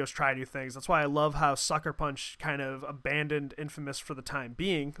these studios try new things. That's why I love how Sucker Punch kind of abandoned Infamous for the time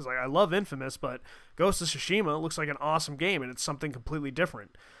being. Because like I love Infamous, but Ghost of Tsushima looks like an awesome game, and it's something completely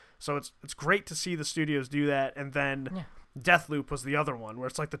different. So it's great to see the studios do that. And then Deathloop was the other one, where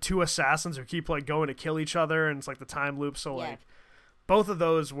it's like the 2 assassins who keep like going to kill each other, and it's like the time loop. So like both of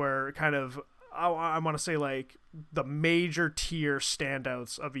those were kind of I want to say like the major tier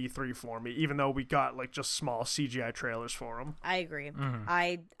standouts of E3 for me, even though we got like just small CGI trailers for them. I agree.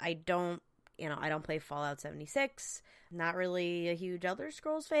 I don't I don't play Fallout 76. Not really a huge Elder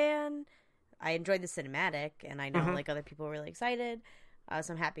Scrolls fan. I enjoyed the cinematic, and I know like other people were really excited,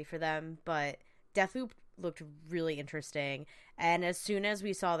 so I'm happy for them. But Deathloop looked really interesting, and as soon as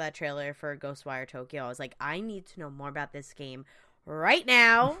we saw that trailer for Ghostwire Tokyo, I was like, I need to know more about this game right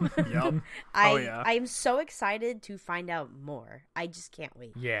now. Yep. I'm so excited to find out more. I just can't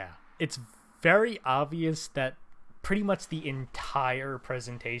wait. Yeah. It's very obvious that pretty much the entire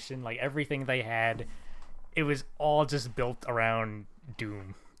presentation, like everything they had, it was all just built around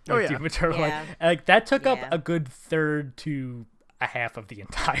Doom. Like Doom Eternal. Like that took up a good third to a half of the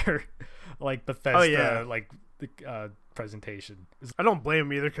entire like Bethesda presentation. I don't blame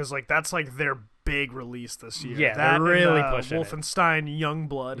them either because like that's like their big release this year. Yeah, that they're really and, pushing Wolfenstein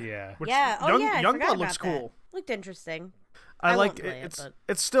Youngblood. Yeah. Youngblood looks cool. Looked interesting. I like it.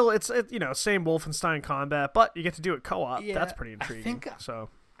 It's still same Wolfenstein combat, but you get to do it co-op. Yeah, that's pretty intriguing.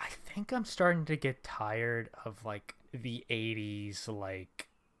 I think I'm starting to get tired of like the 80s like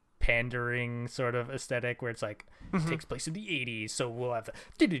pandering sort of aesthetic where it's like it takes place in the 80s, so we'll have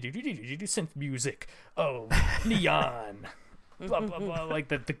the synth music, neon, blah blah blah, like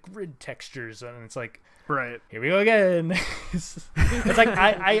the grid textures, and it's like here we go again. It's like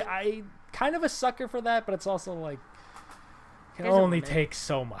I kind of a sucker for that, but it's also like can only take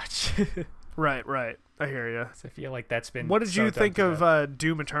so much. right I hear you. I feel like that's been. What did you think of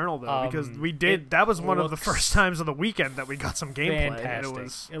Doom Eternal though? Because we did. That was one of the first times of the weekend that we got some gameplay.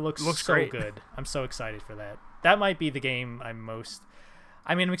 Fantastic. It looks so great. good. I'm so excited for that. That might be the game I'm most.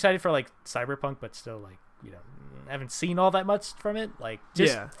 I mean, I'm excited for like Cyberpunk, but still like I haven't seen all that much from it. Like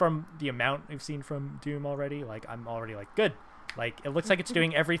just from the amount we've seen from Doom already. Like I'm already like good. Like it looks like it's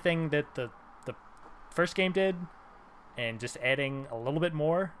doing everything that the first game did, and just adding a little bit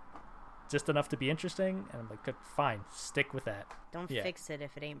more. Just enough to be interesting, and I'm like, good, fine, stick with that. Don't fix it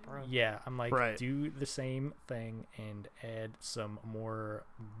if it ain't broke. Yeah, I'm like, do the same thing and add some more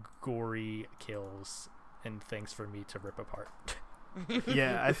gory kills and things for me to rip apart.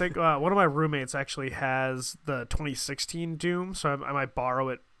 Yeah, I think one of my roommates actually has the 2016 Doom, so I might borrow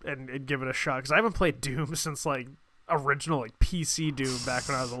it and give it a shot, because I haven't played Doom since like original like PC Doom back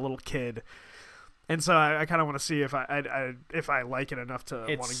when I was a little kid. And so I kind of want to see if I like it enough to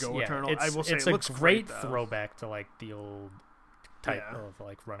want to go Eternal. I will say it's it looks a great though. throwback to like the old type of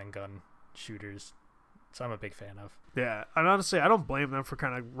like run and gun shooters. So I'm a big fan of. Yeah, and honestly, I don't blame them for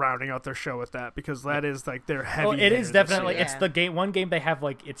kind of rounding out their show with that, because that is like their heavy. Well, it is definitely year. it's the one game they have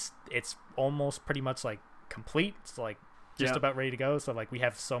like it's almost pretty much like complete. It's like just about ready to go. So like we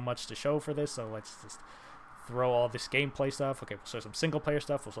have so much to show for this. So let's just throw all this gameplay stuff. Okay, we'll show some single player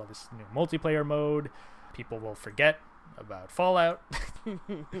stuff. We'll show this new multiplayer mode. People will forget about Fallout.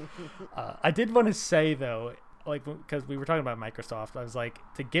 I did want to say though, like, because we were talking about Microsoft, I was like,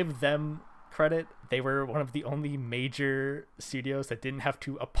 to give them credit, they were one of the only major studios that didn't have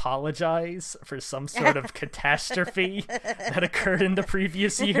to apologize for some sort of catastrophe that occurred in the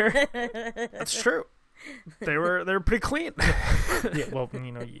previous year. That's true. They were pretty clean. Yeah, well,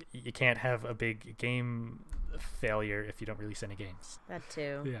 you can't have a big game failure if you don't release any games. That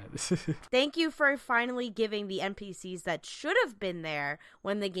too. Yeah. Thank you for finally giving the NPCs that should have been there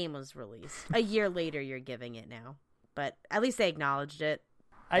when the game was released. A year later, you're giving it now. But at least they acknowledged it.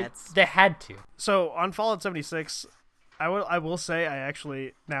 They had to. So on Fallout 76, I will say I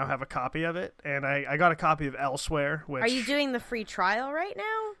actually now have a copy of it, and I got a copy of Elsewhere. Which, are you doing the free trial right now?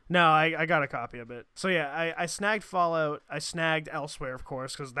 No, I got a copy of it. So yeah, I snagged Fallout. I snagged Elsewhere, of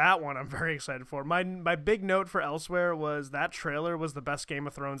course, because that one I'm very excited for. My big note for Elsewhere was that trailer was the best Game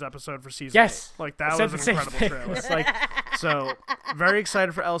of Thrones episode for season 8. Like that was an incredible trailer. It's like, so very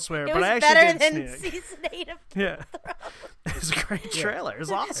excited for Elsewhere. It but was I actually better did than snag. season 8 of Yeah, it was a great trailer. It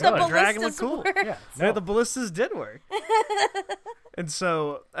was awesome. The The dragon ballistas looked cool. worked. Yeah, the ballistas did work. And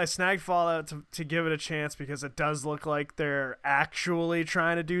so I snagged Fallout to give it a chance, because it does look like they're actually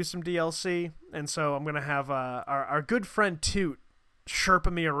trying to do some DLC. And so I'm going to have our good friend Toot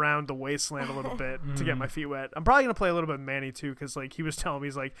Sherpa me around the wasteland a little bit to get my feet wet. I'm probably going to play a little bit of Manny too, because like he was telling me,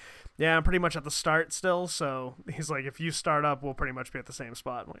 he's like, yeah, I'm pretty much at the start still. So he's like, if you start up, we'll pretty much be at the same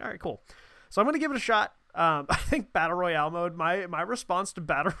spot. I'm like, all right, cool. So I'm going to give it a shot. I think Battle Royale mode, my response to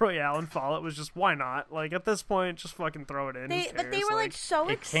Battle Royale and Fallout was just, why not? Like, at this point, just fucking throw it in. But they were like so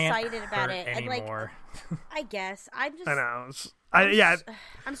it can't excited about hurt it. And like, anymore. I guess. I'm just. I know.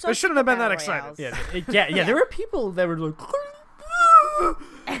 I'm so They shouldn't have been that excited. Yeah. There were people that were like, Oh,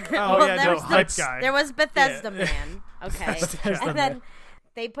 Well, yeah, there no, was hype guy. There was Bethesda Man. Okay. Bethesda And then Man.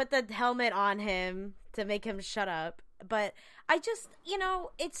 they put the helmet on him to make him shut up. But I just,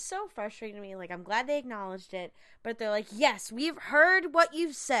 it's so frustrating to me. Like, I'm glad they acknowledged it, but they're like, yes, we've heard what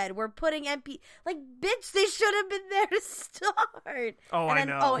you've said. We're putting like, bitch, they should have been there to start. Oh, and I then,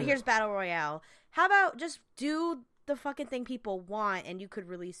 know. oh, here's Battle Royale. How about just do the fucking thing people want, and you could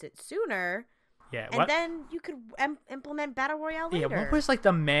release it sooner, yeah, and then you could implement Battle Royale later. Yeah, what was like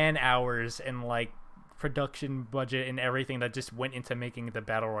the man hours and like production budget and everything that just went into making the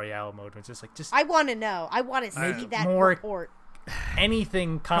Battle Royale mode? It's just like, I want to know. I want to see that more report.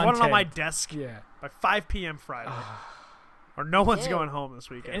 anything I content. want it on my desk Yeah. by 5 p.m. Friday. Or no one's going home this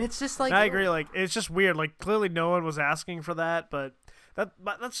weekend. And it's just like, And I agree. Like, it's just weird. Like, clearly no one was asking for that, but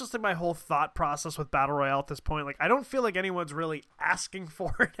that's just like my whole thought process with Battle Royale at this point. Like, I don't feel like anyone's really asking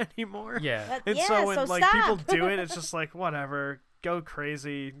for it anymore. Yeah. And Yeah, so when so like stop. people do it, it's just like, whatever, go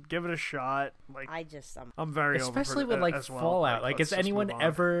crazy, give it a shot. Like, I'm very especially over with like as well. Fallout. Like, let's has just anyone move on.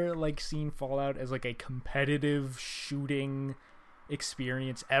 ever like seen Fallout as like a competitive shooting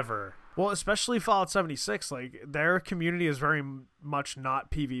experience ever? Well, especially Fallout 76, like their community is very much not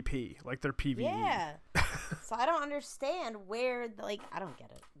PvP. Like they're PvE. Yeah. So I don't understand where, like, I don't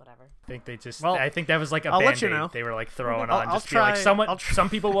get it. Whatever. I think they just. Well, I think that was like a I'll let Band-Aid you know. they were like throwing I'll- on. I'll Just be like, try- some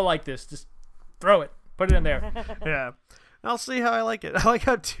people will like this. Just throw it. Put it in there. Yeah. I'll see how I like it. I like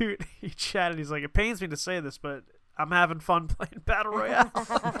how Toot, he chatted. He's like, it pains me to say this, but I'm having fun playing Battle Royale.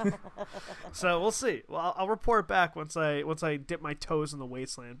 So we'll see. Well, I'll report back once I dip my toes in the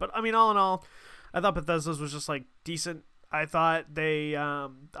wasteland. But I mean, all in all, I thought Bethesda's was just like decent. I thought they,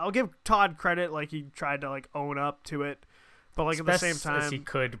 I'll give Todd credit. Like he tried to like own up to it, but like at the same time, as he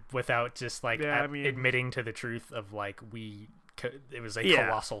could without just like Yeah, I mean- admitting to the truth of like it was a Yeah.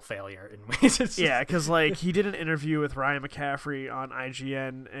 colossal failure. And yeah, because like he did an interview with Ryan McCaffrey on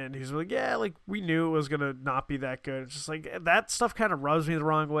IGN, and he's like, yeah, like we knew it was gonna not be that good. It's just like that stuff kind of rubs me the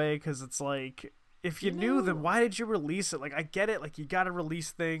wrong way, because it's like, if you knew, then why did you release it? Like, I get it, like you got to release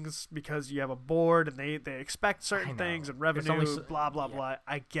things because you have a board and they expect certain things and revenue, only blah blah blah.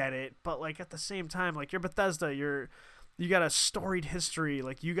 I get it, but like at the same time, like you're Bethesda, you're you got a storied history.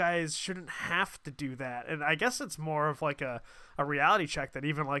 Like, you guys shouldn't have to do that. And I guess it's more of like a reality check that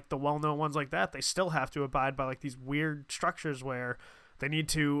even like the well-known ones like that, they still have to abide by like these weird structures where they need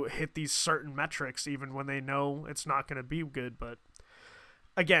to hit these certain metrics even when they know it's not going to be good. But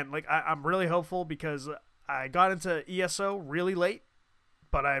again, like I'm really hopeful because I got into ESO really late,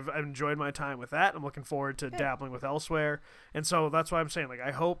 but I've enjoyed my time with that. I'm looking forward to dabbling with elsewhere. And so that's why I'm saying, like, I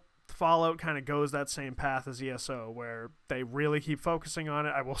hope Fallout kind of goes that same path as ESO, where they really keep focusing on it.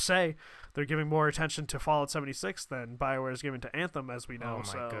 I will say they're giving more attention to Fallout 76 than BioWare is giving to Anthem, as we know.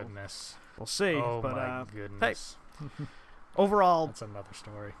 Oh my goodness. We'll see. Oh but, my goodness. Hey, overall, that's another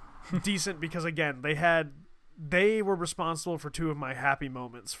story. Decent, because again, they were responsible for two of my happy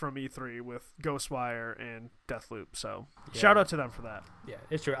moments from E3 with Ghostwire and Deathloop. So shout out to them for that. Yeah,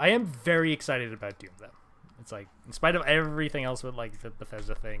 it's true. I am very excited about Doom, though. It's like, in spite of everything else with like the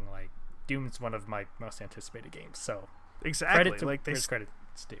Bethesda thing, like Doom's one of my most anticipated games. So exactly, credit to like credit's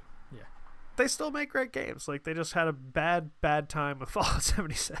due. Yeah, they still make great games. Like, they just had a bad time with Fallout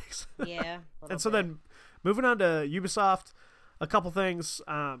 76. Yeah, and so then moving on to Ubisoft, a couple things.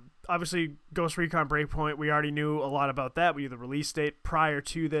 Obviously, Ghost Recon Breakpoint, we already knew a lot about that. We knew the release date prior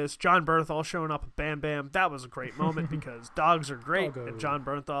to this. John Bernthal showing up at Bam Bam. That was a great moment because dogs are great, and John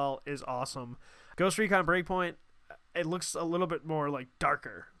Bernthal is awesome. Ghost Recon Breakpoint, it looks a little bit more like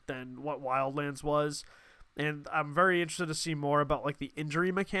darker than what Wildlands was. And I'm very interested to see more about like the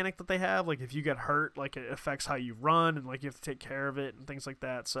injury mechanic that they have. Like, if you get hurt, like, it affects how you run and like you have to take care of it and things like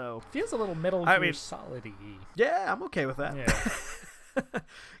that. So feels a little Metal Gear Solid-y. Yeah, I'm okay with that. Yeah.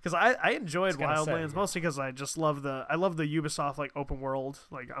 Because I enjoyed Wildlands mostly because I just love the Ubisoft like open world.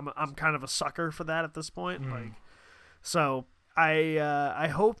 Like, I'm kind of a sucker for that at this point. Like, so I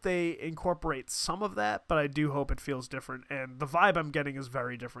hope they incorporate some of that, but I do hope it feels different, and the vibe I'm getting is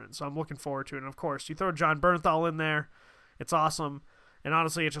very different, so I'm looking forward to it. And of course, you throw John Bernthal in there, it's awesome, and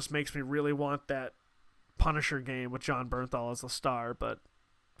honestly, it just makes me really want that Punisher game with John Bernthal as the star, but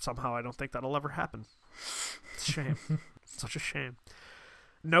somehow I don't think that'll ever happen. It's a shame. Such a shame.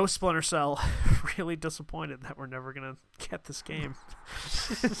 No Splinter Cell. Really disappointed that we're never gonna get this game.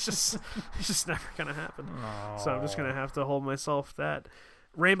 it's just never gonna happen. Aww. So I'm just gonna have to hold myself that.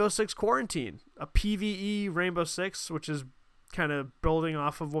 Rainbow Six Quarantine, a PvE Rainbow Six, which is kind of building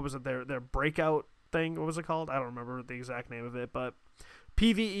off of, what was it, their breakout thing? What was it called? I don't remember the exact name of it, but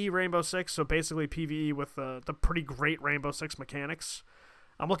PvE Rainbow Six. So basically PvE with the pretty great Rainbow Six mechanics.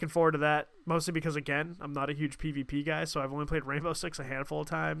 I'm looking forward to that, mostly because, again, I'm not a huge PvP guy, so I've only played Rainbow Six a handful of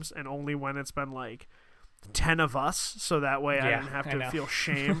times, and only when it's been, like, 10 of us, so that way I didn't have to feel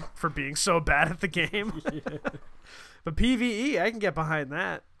shame for being so bad at the game. But PvE, I can get behind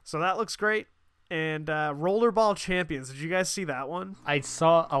that. So that looks great. And Rollerball Champions, did you guys see that one? I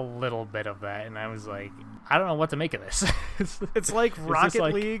saw a little bit of that, and I was like, I don't know what to make of this. It's like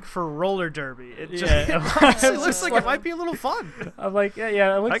Rocket League for roller derby. It looks like it might be a little fun. I'm like,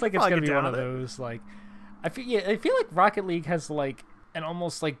 yeah, it looks like it's gonna be one of those. Like, I feel like Rocket League has like an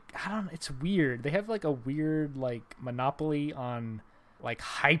almost like, I don't know, it's weird. They have like a weird like monopoly on like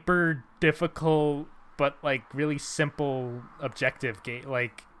hyper difficult but like really simple objective game,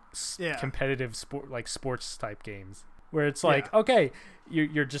 like competitive sports type games, where it's like, okay, you're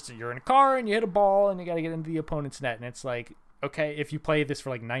in a car and you hit a ball and you got to get into the opponent's net, and it's like, okay, if you play this for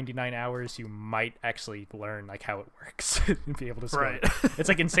like 99 hours, you might actually learn like how it works and be able to score. Right. It's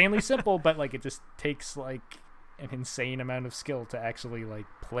like insanely simple, but like it just takes like an insane amount of skill to actually like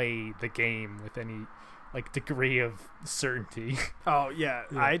play the game with any like degree of certainty. Oh yeah.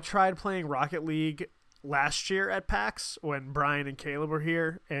 I tried playing Rocket League last year at PAX when Brian and Caleb were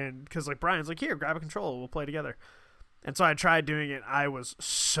here, and because like Brian's like, here, grab a controller, we'll play together. And so I tried doing it. I was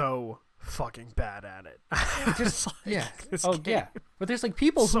so fucking bad at it. Just like, but there's like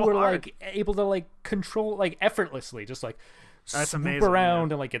people who are like able to like control like effortlessly, just like swoop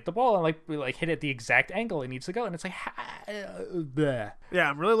around and like get the ball and like hit it at the exact angle it needs to go, and it's like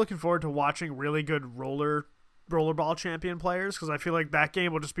I'm really looking forward to watching really good rollerball champion players, because I feel like that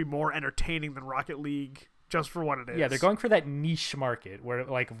game will just be more entertaining than Rocket League just for what it is. Yeah, they're going for that niche market where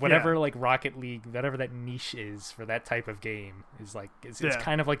like whatever like Rocket League, whatever that niche is for that type of game is like it's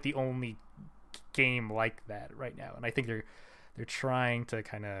kind of like the only game like that right now, and I think they're trying to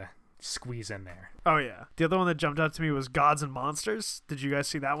kind of squeeze in there. Oh yeah. The other one that jumped out to me was Gods and Monsters. Did you guys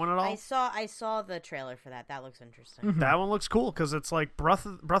see that one at all? I saw the trailer for that. That looks interesting. Mm-hmm. That one looks cool because it's like Breath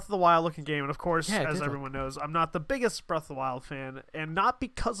of the Wild looking game, and of course, as everyone knows, I'm not the biggest Breath of the Wild fan, and not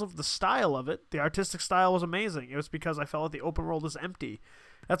because of the style of it. The artistic style was amazing. It was because I felt like the open world is empty.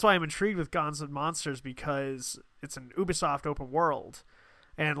 That's why I'm intrigued with Gods and Monsters, because it's an Ubisoft open world.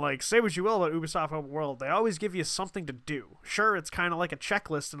 And like, say what you will about Ubisoft Open World, they always give you something to do. Sure, it's kind of like a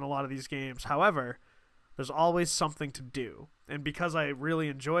checklist in a lot of these games. However, there's always something to do. And because I really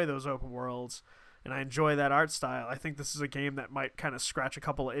enjoy those open worlds and I enjoy that art style, I think this is a game that might kind of scratch a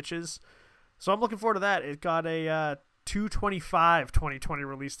couple of itches. So I'm looking forward to that. It got a 2/25/2020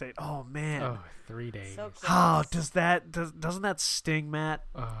 release date. Oh man. Oh, 3 days. So Oh, close. doesn't that sting, Matt?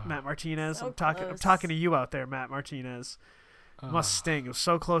 Matt Martinez. So I'm close. talking to you out there, Matt Martinez. It must sting. It was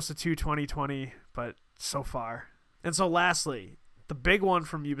so close to 2/20/20, but so far. And so lastly, the big one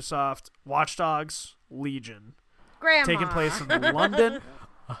from Ubisoft, Watch Dogs Legion, Grandma. taking place in London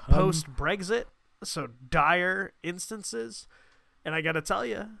post Brexit. So dire instances. And I gotta tell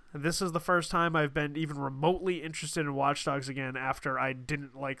you, this is the first time I've been even remotely interested in Watch Dogs again after I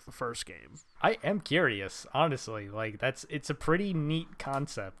didn't like the first game. I am curious, honestly. Like, it's a pretty neat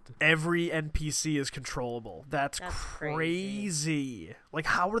concept. Every NPC is controllable. That's crazy. Like,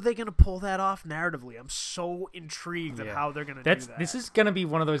 how are they gonna pull that off narratively? I'm so intrigued at how they're gonna do that. This is gonna be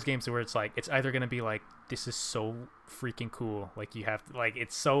one of those games where it's like, it's either gonna be like, this is so freaking cool, like you have to, like,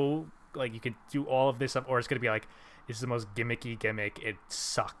 it's so, like, you can do all of this stuff, or it's gonna be like, it's the most gimmicky gimmick. It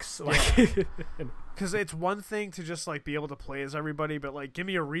sucks. Like, because it's one thing to just like be able to play as everybody, but like give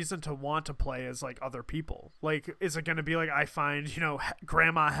me a reason to want to play as like other people. Like, is it going to be like I find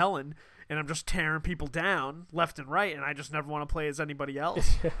Grandma Helen and I'm just tearing people down left and right, and I just never want to play as anybody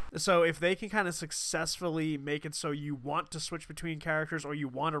else? So if they can kind of successfully make it so you want to switch between characters or you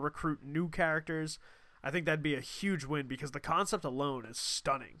want to recruit new characters, I think that'd be a huge win, because the concept alone is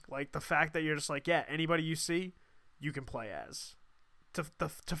stunning. Like the fact that you're just like, yeah, anybody you see, you can play as.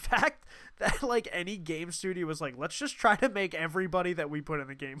 The fact that like any game studio was like, let's just try to make everybody that we put in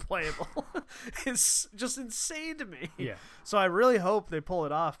the game playable is just insane to me. Yeah. So I really hope they pull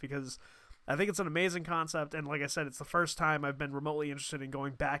it off, because I think it's an amazing concept, and like I said, it's the first time I've been remotely interested in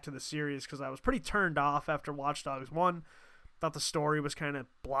going back to the series, because I was pretty turned off after Watch Dogs 1. Thought the story was kind of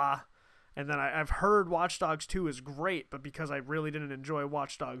blah. And then I've heard Watch Dogs 2 is great, but because I really didn't enjoy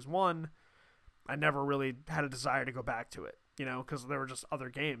Watch Dogs 1, I never really had a desire to go back to it, because there were just other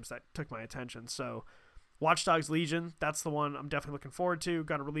games that took my attention. So Watch Dogs Legion, that's the one I'm definitely looking forward to.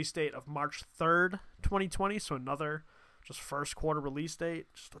 Got a release date of March 3rd, 2020, so another just first quarter release date.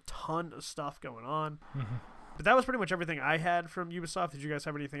 Just a ton of stuff going on. Mm-hmm. But that was pretty much everything I had from Ubisoft. Did you guys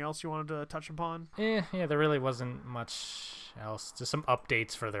have anything else you wanted to touch upon? Yeah, there really wasn't much else. Just some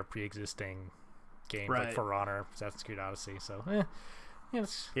updates for their pre-existing games, like For Honor, Assassin's Creed Odyssey. So,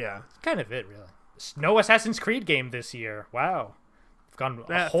 that's kind of it, really. No Assassin's Creed game this year. Wow. We've gone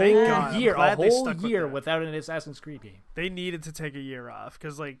a whole year without an Assassin's Creed game. They needed to take a year off,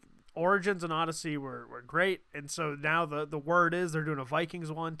 because like Origins and Odyssey were great, and so now the word is they're doing a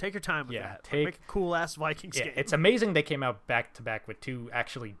Vikings one. Take your time with that. Make a cool ass Vikings game. It's amazing they came out back to back with two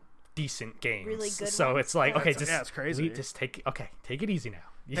actually decent games. Really good so ones. It's like, okay, it's crazy. Take it easy now.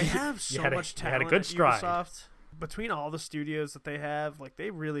 They have so much talent. You had a good stride. Ubisoft. Between all the studios that they have, like, they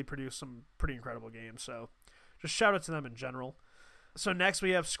really produce some pretty incredible games. So just shout out to them in general. So next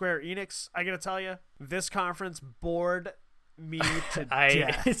we have Square Enix. I gotta tell you, this conference bored me to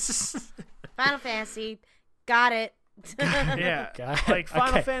death. Final Fantasy, got it. Yeah, like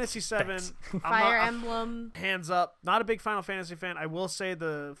Final Fantasy VII, Fire Emblem. Hands up, not a big Final Fantasy fan. I will say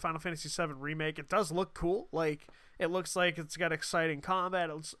the Final Fantasy VII remake, it does look cool. Like, it looks like it's got exciting combat.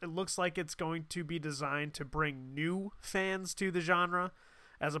 It looks like it's going to be designed to bring new fans to the genre,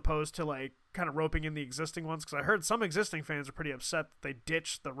 as opposed to like kind of roping in the existing ones. Because I heard some existing fans are pretty upset that they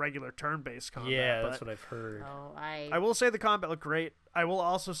ditched the regular turn-based combat. Yeah, that's what I've heard. I will say the combat looked great. I will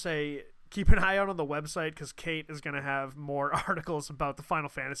also say keep an eye out on the website, because Kate is going to have more articles about the Final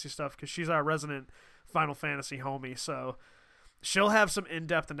Fantasy stuff, because she's our resident Final Fantasy homie. So she'll have some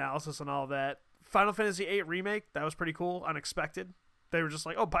in-depth analysis on all that. Final Fantasy VIII Remake, that was pretty cool. Unexpected. They were just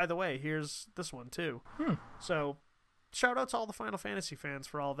like, oh, by the way, here's this one too. So shout out to all the Final Fantasy fans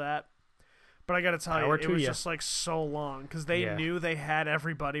for all that. But I gotta tell you, it was just like so long, because they knew they had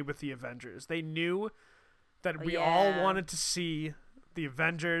everybody with the Avengers. They knew that we all wanted to see the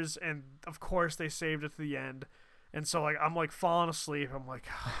Avengers, and of course they saved it to the end. And so like I'm like falling asleep. I'm like,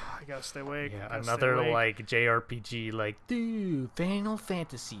 I gotta stay awake. Another like JRPG, like, dude, Final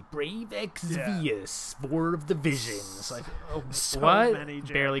Fantasy, Brave Exvius, War of the Visions. Like, so what? Many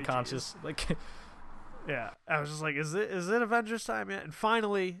JRPGs. Barely conscious. Like, yeah, I was just like, is it Avengers time yet? And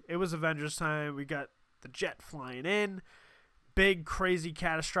finally, it was Avengers time. We got the jet flying in. Big, crazy,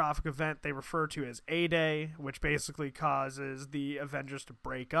 catastrophic event they refer to as A-Day, which basically causes the Avengers to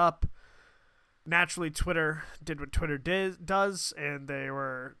break up. Naturally, Twitter did what Twitter does, and they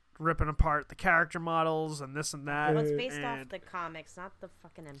were ripping apart the character models and this and that. Well, it's based off and, the comics, not the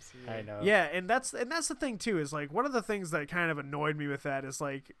fucking MCU. I know. Yeah, and that's the thing too, is like one of the things that kind of annoyed me with that is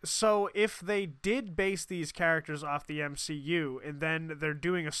like, so if they did base these characters off the MCU and then they're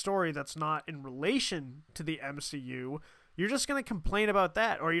doing a story that's not in relation to the MCU, you're just going to complain about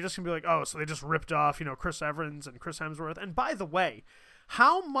that, or you're just going to be like, oh, so they just ripped off, Chris Evans and Chris Hemsworth. And by the way,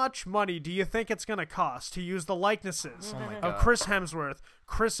 how much money do you think it's going to cost to use the likenesses of Chris Hemsworth,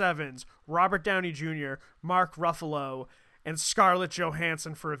 Chris Evans, Robert Downey Jr., Mark Ruffalo, and Scarlett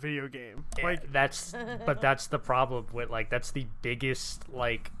Johansson for a video game? Yeah, like that's the problem with like that's the biggest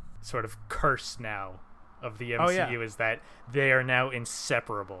like sort of curse now of the MCU is that they are now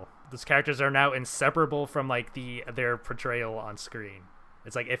inseparable. Those characters are now inseparable from like their portrayal on screen.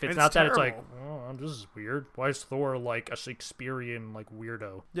 It's like if it's not terrible. that, it's like, oh, this is weird. Why is Thor like a Shakespearean like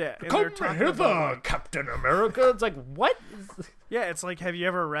weirdo? Yeah, and Come they're talking hither, about, like, Captain America. It's like what? yeah, it's like, have you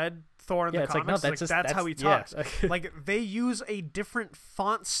ever read Thor in the it's like, comics? no, That's how he yeah. talks. Like they use a different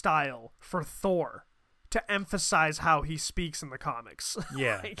font style for Thor to emphasize how he speaks in the comics.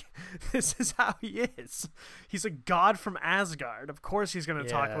 Yeah. Like, this is how he is. He's a god from Asgard. Of course he's going to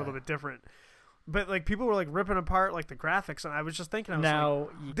talk a little bit different. But like people were like ripping apart like the graphics, and I was just thinking,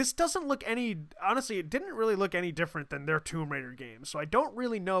 this doesn't look honestly, it didn't really look any different than their Tomb Raider games. So I don't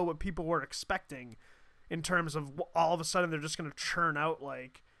really know what people were expecting in terms of all of a sudden they're just going to churn out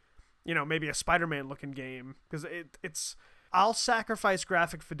like, maybe a Spider-Man looking game, because it's I'll sacrifice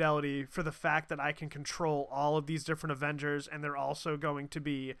graphic fidelity for the fact that I can control all of these different Avengers, and they're also going to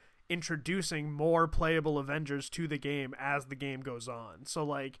be introducing more playable Avengers to the game as the game goes on. So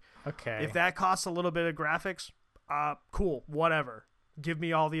like, okay, if that costs a little bit of graphics, cool, whatever. Give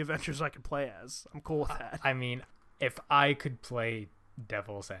me all the Avengers I can play as. I'm cool with that. I mean, if I could play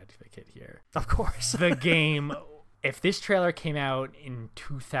devil's advocate here, of course. The game, if this trailer came out in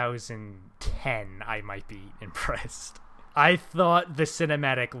 2010, I might be impressed. I thought the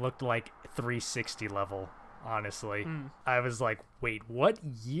cinematic looked like 360 level. Honestly, I was like, wait, what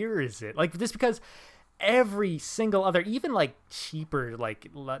year is it? Like this, because every single other, even like cheaper,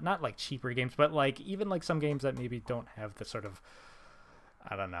 like not like cheaper games, but like even like some games that maybe don't have the sort of,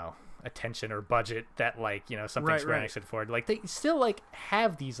 I don't know, attention or budget that like, something Square Enix could afford. Like they still like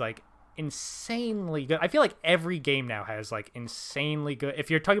have these like insanely good. I feel like every game now has like insanely good. If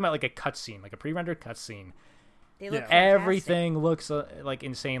you're talking about like a cutscene, like a pre-rendered cutscene, everything looks like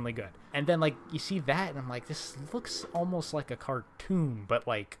insanely good. And then like you see that and I'm like, this looks almost like a cartoon, but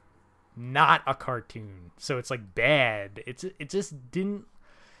like not a cartoon. So it's like bad. It just didn't.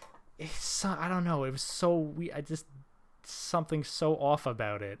 I don't know. It was so weird. Something so off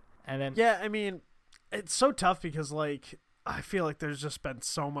about it. And then I mean, it's so tough because like I feel like there's just been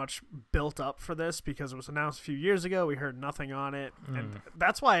so much built up for this because it was announced a few years ago. We heard nothing on it. And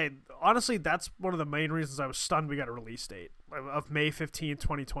that's why, honestly, that's one of the main reasons I was stunned we got a release date of May 15th,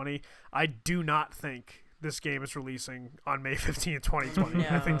 2020. I do not think this game is releasing on May 15th, 2020. No.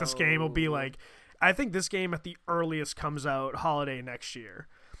 I think this game will be like, I think this game at the earliest comes out holiday next year.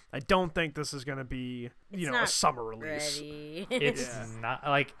 I don't think this is going to be, a summer release. Ready. It's not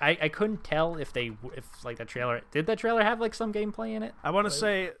like I couldn't tell if like the trailer, did the trailer have like some gameplay in it? I want to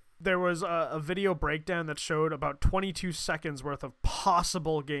say there was a video breakdown that showed about 22 seconds worth of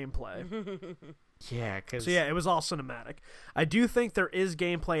possible gameplay. Yeah, so it was all cinematic. I do think there is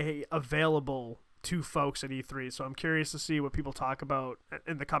gameplay available to folks at E3, so I'm curious to see what people talk about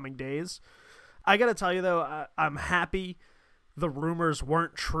in the coming days. I got to tell you though, I'm happy the rumors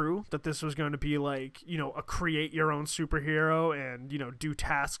weren't true, that this was going to be like, a create your own superhero and, do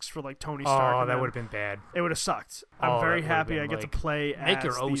tasks for like Tony Stark. Oh, that would have been bad. It would have sucked. I'm very happy I get to play make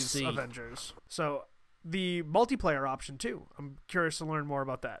as your these OC. Avengers. So the multiplayer option too, I'm curious to learn more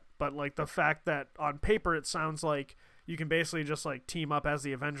about that. But like the fact that on paper it sounds like you can basically just like team up as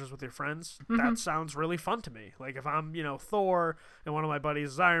the Avengers with your friends, that sounds really fun to me. Like if I'm, Thor and one of my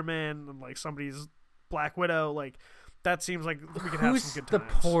buddies is Iron Man and like somebody's Black Widow, like that seems like we could have some good times. Who's the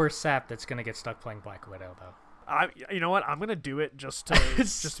poor sap that's gonna get stuck playing Black Widow though? You know what? I'm gonna do it just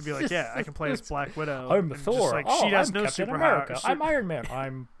to be like, yeah, I can play as Black Widow. I'm Thor. Like, she has no Captain superpowers. America. I'm Iron Man.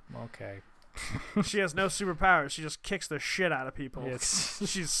 I'm okay. She has no superpowers. She just kicks the shit out of people. Yes.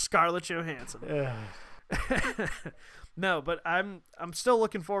 She's Scarlett Johansson. No, but I'm still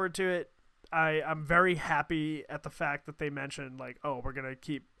looking forward to it. I'm very happy at the fact that they mentioned like, oh, we're gonna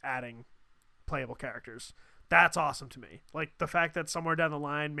keep adding playable characters. That's awesome to me. Like the fact that somewhere down the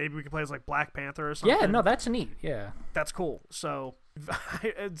line, maybe we can play as like Black Panther or something. Yeah, no, that's neat. Yeah, that's cool. So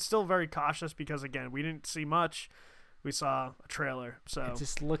I'm still very cautious because again, we didn't see much. We saw a trailer, so it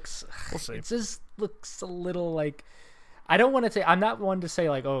just looks. We'll see. It just looks a little like. I don't want to say, I'm not one to say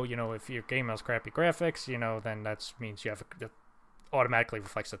like, oh, if your game has crappy graphics, then that means that automatically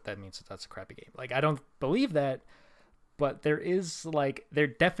reflects that means that's a crappy game. Like, I don't believe that, but there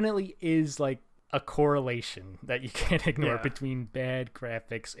definitely is like a correlation that you can't ignore between bad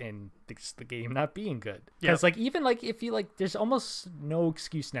graphics and the game not being good. Because like, even like, if you like, there's almost no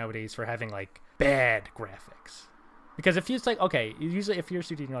excuse nowadays for having like bad graphics. Because if it's like, okay, usually if you're a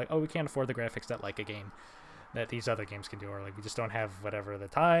studio and you're like, oh, we can't afford the graphics that like a game that these other games can do, or like we just don't have whatever the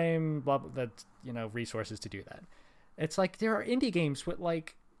time, blah, blah, that resources to do that. It's like there are indie games with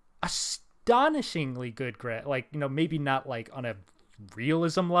like astonishingly good maybe not like on a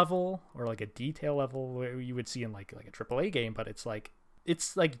realism level or like a detail level where you would see in like a AAA game, but it's like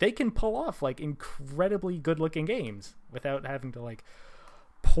they can pull off like incredibly good looking games without having to like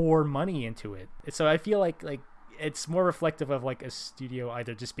pour money into it. So I feel like it's more reflective of like a studio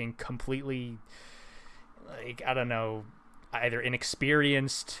either just being completely like, I don't know, either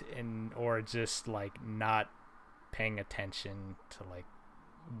inexperienced or just like not paying attention to like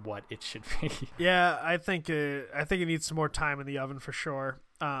what it should be. Yeah, I think it needs some more time in the oven for sure.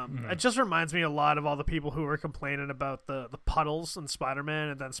 It just reminds me a lot of all the people who were complaining about the puddles in Spider-Man,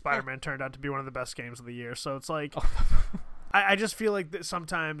 and then Spider-Man turned out to be one of the best games of the year. So it's like, I just feel like that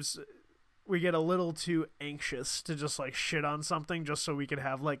sometimes we get a little too anxious to just like shit on something just so we can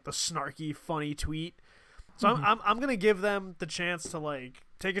have like the snarky, funny tweet. So I'm gonna give them the chance to like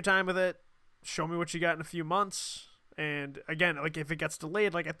take your time with it, show me what you got in a few months, and again, like if it gets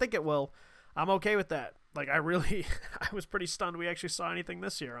delayed, like I think it will, I'm okay with that. Like I was pretty stunned we actually saw anything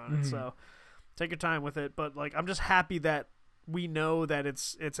this year on it. So take your time with it, but like I'm just happy that we know that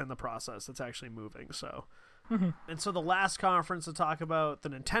it's in the process, it's actually moving. So. And so the last conference to talk about, the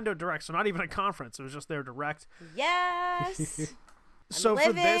Nintendo Direct, so not even a conference, it was just their Direct. Yes. So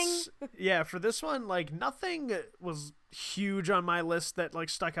for this one, like nothing was huge on my list that like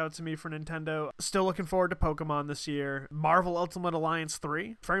stuck out to me for Nintendo. Still looking forward to Pokemon this year. Marvel Ultimate Alliance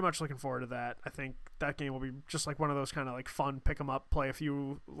 3, very much looking forward to that. I think that game will be just like one of those kind of like fun pick 'em up, play a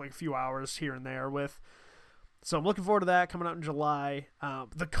few hours here and there with. So I'm looking forward to that coming out in July.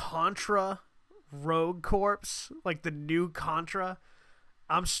 The Contra Rogue Corps, like the new Contra,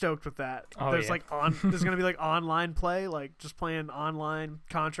 I'm stoked with that. There's there's gonna be like online play, like just playing online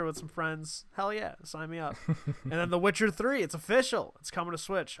Contra with some friends. Hell yeah, sign me up. And then The Witcher 3, it's official, it's coming to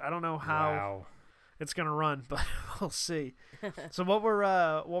Switch. I don't know how it's gonna run, but we'll see. So what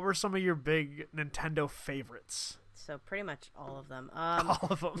were some of your big Nintendo favorites? So pretty much all of them. All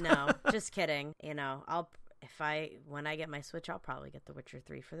of them. No, just kidding. When I get my Switch, I'll probably get The Witcher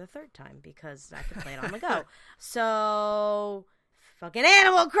 3 for the third time because I can play it on the go. So, fucking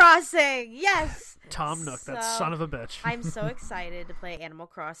Animal Crossing! Yes! Tom Nook, that son of a bitch. I'm so excited to play Animal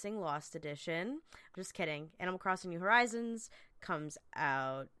Crossing Lost Edition. I'm just kidding. Animal Crossing New Horizons comes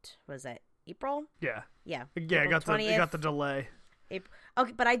out, was that April? Yeah. Yeah. Yeah, it got the delay. April.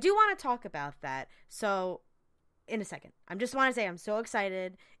 Okay, but I do want to talk about that. So, in a second. I just want to say I'm so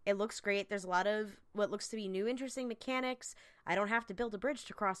excited. It looks great. There's a lot of what looks to be new interesting mechanics. I don't have to build a bridge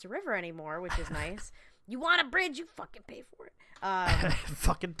to cross a river anymore, which is nice. You want a bridge, you fucking pay for it.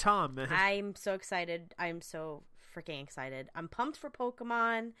 Fucking Tom, man. I'm so excited. I'm so freaking excited. I'm pumped for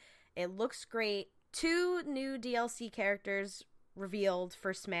Pokemon. It looks great. 2 new DLC characters revealed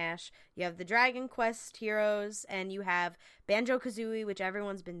for Smash. You have the Dragon Quest heroes, and you have Banjo-Kazooie, which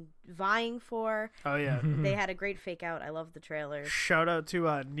everyone's been vying for. Oh yeah. They had a great fake out. I love the trailer. Shout out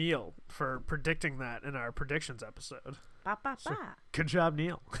to Neil for predicting that in our predictions episode. Ba, ba, ba. Good job,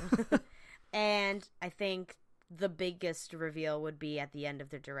 Neil. And I think the biggest reveal would be at the end of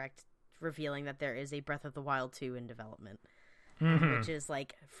the Direct, revealing that there is a Breath of the Wild 2 in development, which is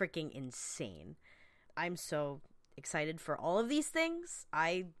like freaking insane. I'm so excited for all of these things.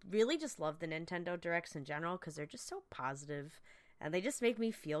 I really just love the Nintendo Directs in general because they're just so positive and they just make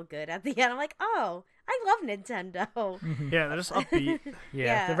me feel good at the end. I'm like, oh, I love Nintendo. Yeah, they're just upbeat.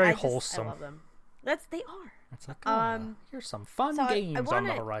 Yeah, they're very wholesome. I love them. They are. It's like, here's some fun games on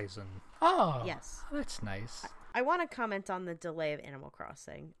the horizon. Oh, yes, that's nice. I want to comment on the delay of Animal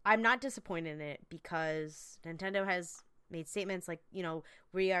Crossing. I'm not disappointed in it because Nintendo has made statements like,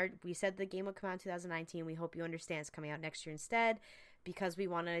 we said the game would come out in 2019. We hope you understand it's coming out next year instead because we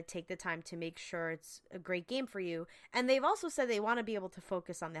want to take the time to make sure it's a great game for you. And they've also said they want to be able to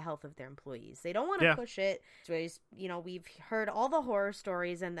focus on the health of their employees. They don't want to push it. So, we've heard all the horror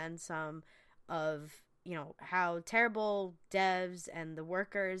stories and then some of, how terrible devs and the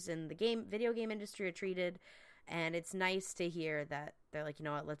workers in the video game industry are treated. And it's nice to hear that they're like, you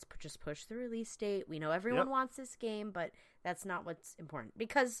know what, let's just push the release date. We know everyone wants this game, but that's not what's important.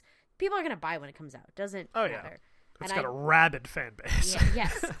 Because people are going to buy when it comes out. It doesn't matter. It's got a rabid fan base. Yeah,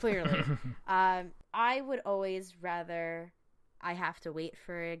 yes, clearly. I would always rather I have to wait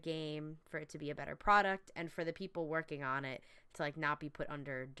for a game for it to be a better product and for the people working on it to like not be put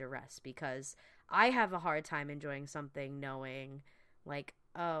under duress, because I have a hard time enjoying something knowing like,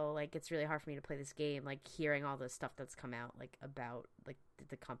 oh, like it's really hard for me to play this game, like hearing all the stuff that's come out like about like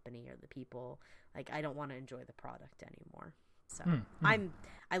the company or the people. Like I don't want to enjoy the product anymore. So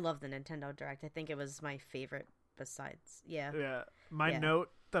I love the Nintendo Direct. I think it was my favorite besides My note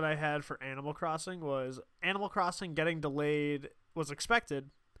that I had for Animal Crossing was Animal Crossing getting delayed was expected.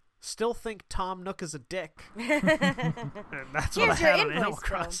 Still think Tom Nook is a dick. And that's what I had on Animal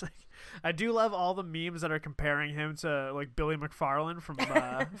Crossing. I do love all the memes that are comparing him to like Billy McFarlane from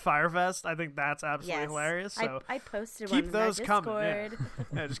Firefest. I think that's absolutely hilarious. So I posted keep one those in coming. Discord.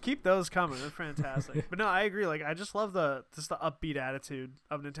 Yeah, just keep those coming. They're fantastic. But no, I agree. Like I just love the upbeat attitude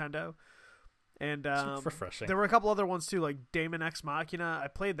of Nintendo. And it's refreshing. There were a couple other ones too, like Daemon X Machina. I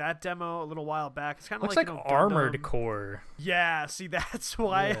played that demo a little while back. It's kind of like Armored Core. Yeah, see, that's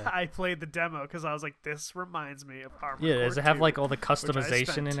why I played the demo, because I was like, this reminds me of Armored Core. Yeah, does it have 2, like all the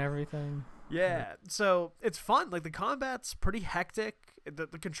customization and everything? Yeah, so it's fun. Like the combat's pretty hectic. The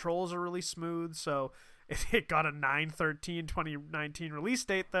controls are really smooth. So it got a 9/13/2019 release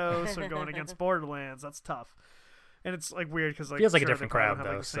date though. So going against Borderlands, that's tough. And it's like weird because like feels like a different crowd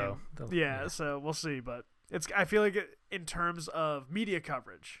though. Like so so we'll see. But I feel like in terms of media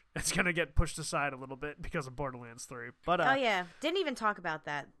coverage, it's gonna get pushed aside a little bit because of Borderlands 3. But didn't even talk about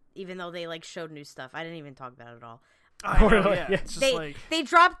that. Even though they like showed new stuff, I didn't even talk about it at all. It's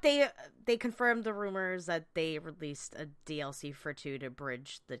just they confirmed the rumors that they released a DLC for 2 to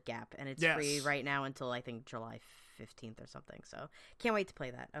bridge the gap, and it's free right now until I think July 15th or something. So can't wait to play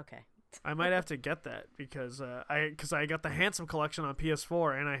that. Okay. I might have to get that because I got the Handsome Collection on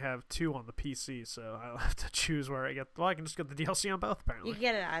PS4 and I have 2 on the PC, so I'll have to choose where I get. Well, I can just get the DLC on both apparently. You can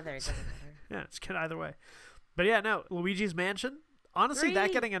get it either. It doesn't matter. Yeah, just get either way. But yeah, no, Luigi's Mansion. Honestly,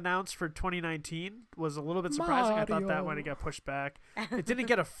 that getting announced for 2019 was a little bit surprising. I thought that might get pushed back. It didn't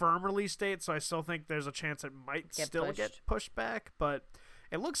get a firm release date, so I still think there's a chance it might get pushed back. But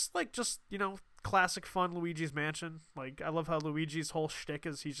it looks like just, classic fun Luigi's Mansion. Like, I love how Luigi's whole shtick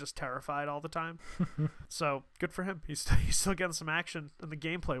is he's just terrified all the time. So, good for him. He's still getting some action in the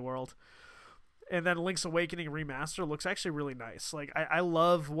gameplay world. And then Link's Awakening Remaster looks actually really nice. Like, I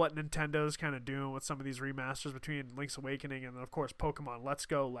love what Nintendo's kind of doing with some of these remasters between Link's Awakening and, of course, Pokemon Let's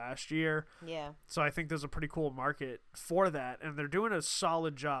Go last year. Yeah. So I think there's a pretty cool market for that. And they're doing a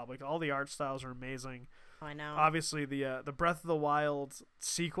solid job. Like, all the art styles are amazing. I know. Obviously, the Breath of the Wild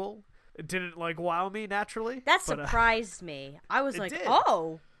sequel, it didn't wow me naturally. That surprised me. I was like,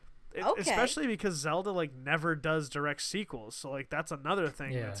 oh, okay. Especially because Zelda never does direct sequels, so that's another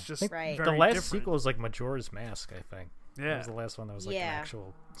thing. Yeah. That's just right. Very the last different. sequel is Majora's Mask, I think. Yeah, that was the last one that was an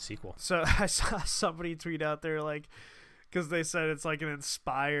actual sequel. So I saw somebody tweet out there because they said it's an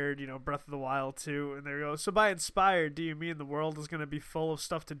inspired, Breath of the Wild 2, and they go, so by inspired, do you mean the world is going to be full of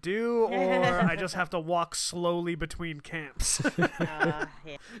stuff to do, or I just have to walk slowly between camps? Yeah.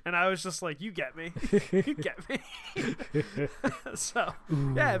 And I was just like, you get me. You get me. So,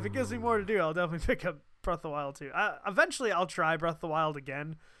 yeah, if it gives me more to do, I'll definitely pick up Breath of the Wild 2. Eventually, I'll try Breath of the Wild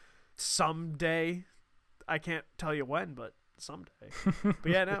again someday. I can't tell you when, but someday.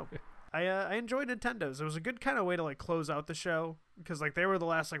 But yeah, no. I enjoyed Nintendo's. It was a good kind of way to close out the show because they were the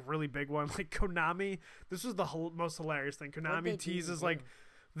last really big one. Konami, this was the most hilarious thing. Konami teases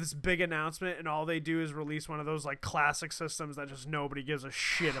this big announcement, and all they do is release one of those classic systems that just nobody gives a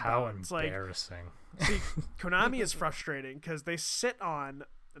shit about. How embarrassing! See, Konami is frustrating because they sit on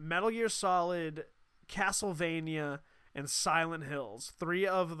Metal Gear Solid, Castlevania, and Silent Hills, 3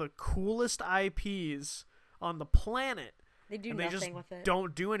 of the coolest IPs on the planet. They do nothing just with it.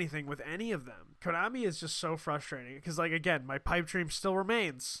 Don't do anything with any of them. Konami is just so frustrating because, again, my pipe dream still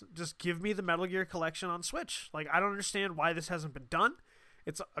remains. Just give me the Metal Gear collection on Switch. I don't understand why this hasn't been done.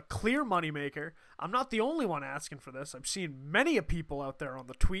 It's a clear moneymaker. I'm not the only one asking for this. I've seen many a people out there on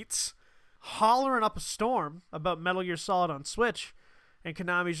the tweets hollering up a storm about Metal Gear Solid on Switch, and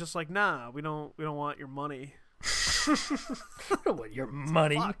Konami's just nah, we don't want your money. I don't want your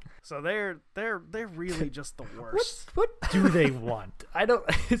money. Fuck. So they're really just the worst. What do they want? I don't.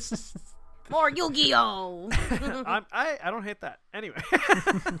 It's just... More Yu-Gi-Oh. I don't hate that. Anyway,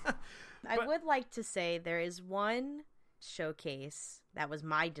 I would like to say there is one showcase that was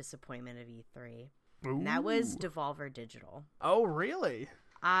my disappointment of E3. And that was Devolver Digital. Oh, really?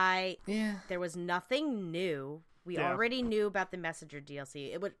 There was nothing new. We already knew about the Messenger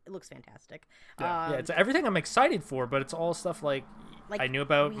DLC. It looks fantastic. Yeah, it's everything I'm excited for, but it's all stuff I knew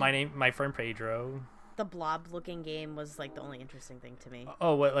about my friend Pedro. the blob-looking game was like the only interesting thing to me.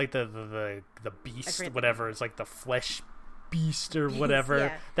 Oh, what, like the beast, whatever. It's like the flesh beast or whatever.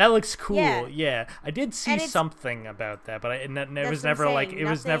 Yeah. That looks cool. Yeah. Yeah. I did see something about that, but it was never like it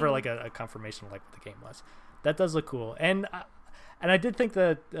was never like a confirmation of like what the game was. That does look cool, and I did think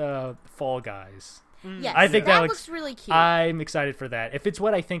that Fall Guys. Yes, I think that looks really cute. I'm excited for that. If it's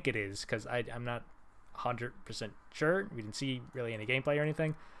what I think it is, because I'm not 100% sure. We didn't see really any gameplay or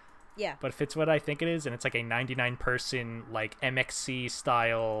anything. Yeah. But if it's what I think it is, and it's like a 99-person like MXC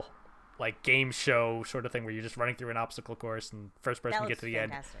style like game show sort of thing where you're just running through an obstacle course and first person to get to the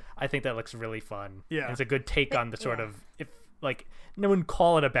end, I think that looks really fun. Yeah. And it's a good take on the sort of, if like, no one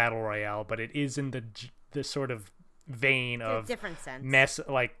call it a battle royale, but it is in the sort of vein of different sense. Mess,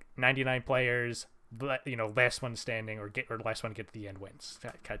 like 99 players, last one standing or last one to get to the end wins,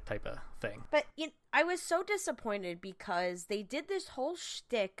 that type of thing. But I was so disappointed because they did this whole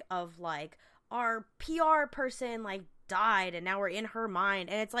shtick of like our PR person like died and now we're in her mind,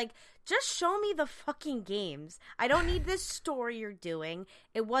 and it's like, just show me the fucking games. I don't need this story you're doing.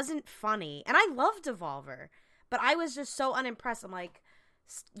 It wasn't funny, and I love Devolver, but I was just so unimpressed. I'm like,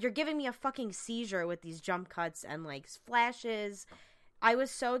 you're giving me a fucking seizure with these jump cuts and like flashes. I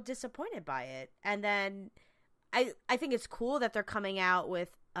was so disappointed by it. And then I think it's cool that they're coming out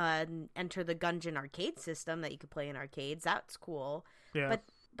with Enter the Gungeon arcade system that you could play in arcades. That's cool. Yeah.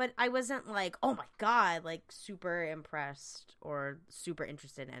 But I wasn't like, oh my god, like super impressed or super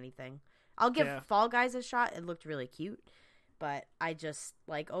interested in anything. I'll give Fall Guys a shot. It looked really cute. But I just,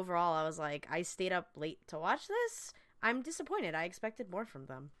 like, overall, I was like, I stayed up late to watch this. I'm disappointed. I expected more from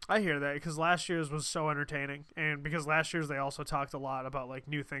them. I hear that because last year's was so entertaining, and because last year's they also talked a lot about like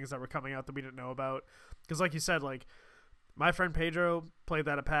new things that were coming out that we didn't know about. Because like you said, like my friend Pedro played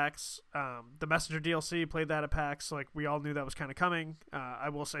that at PAX. The Messenger DLC played that at PAX. So, like we all knew that was kind of coming. I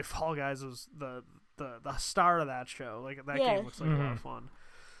will say Fall Guys was the star of that show. Like that game looks like a lot of fun.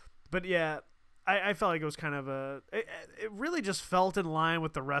 But yeah, I felt like it was kind of it really just felt in line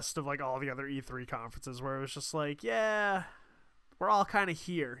with the rest of like all the other E3 conferences where it was just like, yeah, we're all kind of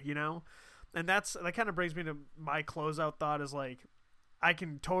here, you know? And that kind of brings me to my closeout thought is like, I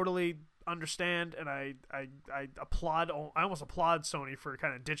can totally understand and I almost applaud Sony for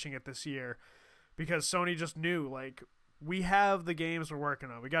kind of ditching it this year, because Sony just knew like we have the games we're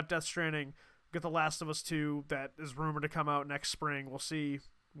working on. We got Death Stranding, we got The Last of Us 2 that is rumored to come out next spring. We'll see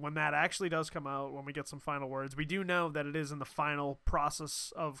when that actually does come out, when we get some final words. We do know that it is in the final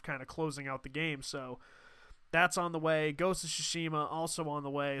process of kind of closing out the game, so that's on the way. Ghost of Tsushima also on the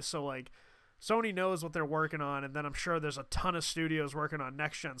way. So like Sony knows what they're working on, and then I'm sure there's a ton of studios working on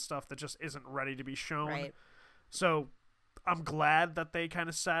next gen stuff that just isn't ready to be shown. Right. So I'm glad that they kind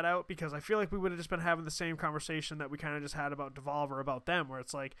of sat out, because I feel like we would have just been having the same conversation that we kind of just had about Devolver, about them, where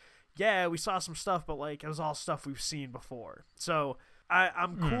it's like, yeah, we saw some stuff, but like it was all stuff we've seen before. So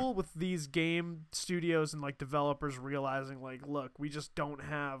I'm cool with these game studios and like developers realizing like, look, we just don't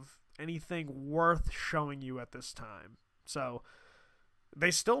have anything worth showing you at this time. So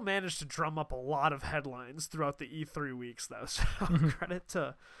they still managed to drum up a lot of headlines throughout the E3 weeks though. So credit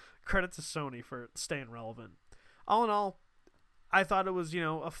to Sony for staying relevant. All in all, I thought it was,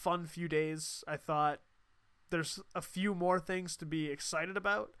 a fun few days. I thought there's a few more things to be excited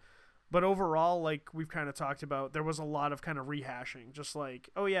about. But overall, like we've kind of talked about, there was a lot of kind of rehashing. Just like,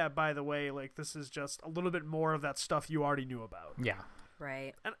 oh yeah, by the way, like this is just a little bit more of that stuff you already knew about. Yeah.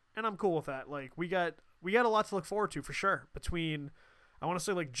 Right. And I'm cool with that. Like we got a lot to look forward to for sure. Between, I want to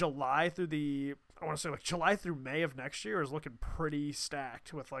say July through May of next year is looking pretty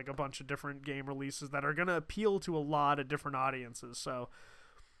stacked with like a bunch of different game releases that are going to appeal to a lot of different audiences. So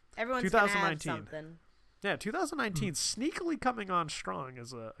everyone's 2019. Gonna have something. Yeah, 2019 sneakily coming on strong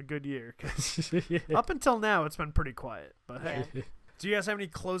is a good year. 'Cause up until now, it's been pretty quiet. But hey, do you guys have any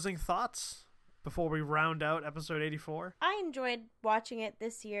closing thoughts before we round out episode 84? I enjoyed watching it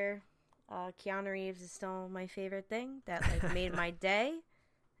this year. Keanu Reeves is still my favorite thing that like made my day.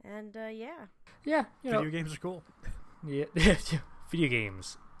 And yeah, video games are cool. Yeah, video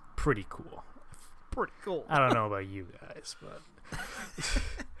games, pretty cool. Pretty cool. I don't know about you guys, but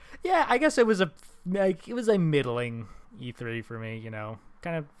yeah, I guess it was a middling E3 for me.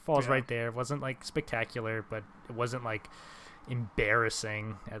 Kind of falls right there. It wasn't like spectacular, but it wasn't like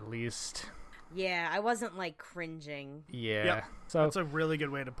embarrassing at least. Yeah, I wasn't like cringing. Yeah, yep. So that's a really good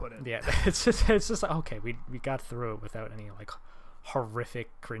way to put it. Yeah, it's just okay. We got through it without any like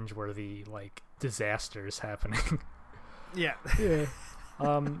horrific, cringeworthy like disasters happening. Yeah.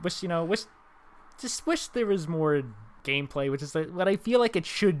 Wish there was more gameplay, which is what I feel like it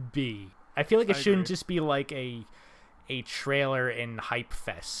should be. I feel like it shouldn't just be like a a trailer and hype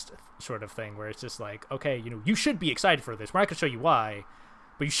fest sort of thing, where it's just like, okay, you should be excited for this. We're not gonna show you why,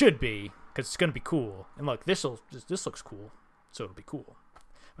 but you should be, because it's gonna be cool. And look, this looks cool, so it'll be cool.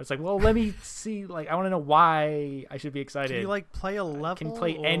 But it's like, well, let me see. Like, I want to know why I should be excited. Can you like play a level? Can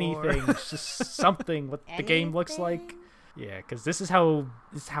play anything, just something. What the game looks like. Yeah, because this is how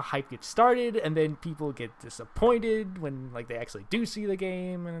hype gets started, and then people get disappointed when like they actually do see the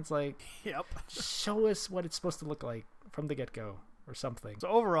game, and it's like, yep, show us what it's supposed to look like from the get-go or something. So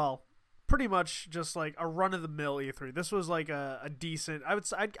overall, pretty much just like a run-of-the-mill E3. This was like a decent.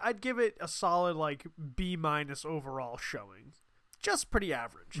 I'd give it a solid like B- overall showing. Just pretty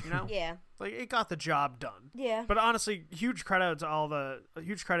average, Yeah. Like it got the job done. Yeah. But honestly, huge credit to all the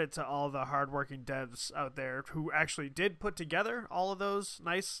hardworking devs out there who actually did put together all of those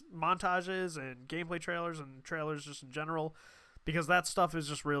nice montages and gameplay trailers and trailers just in general, because that stuff is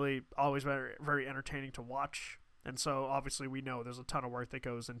just really always very, very entertaining to watch. And so obviously we know there's a ton of work that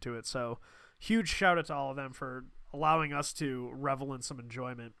goes into it. So huge shout out to all of them for allowing us to revel in some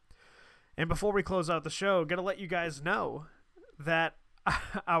enjoyment. And before we close out the show, gotta let you guys know that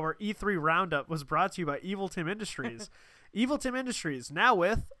our E3 roundup was brought to you by Evil Tim Industries. Evil Tim Industries, now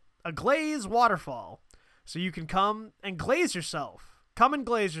with a glaze waterfall. So you can come and glaze yourself. Come and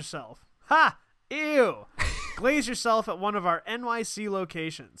glaze yourself. Ha! Ew! Glaze yourself at one of our NYC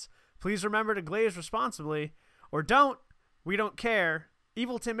locations. Please remember to glaze responsibly, or don't. We don't care.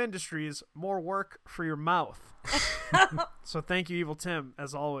 Evil Tim Industries, more work for your mouth. So thank you, Evil Tim,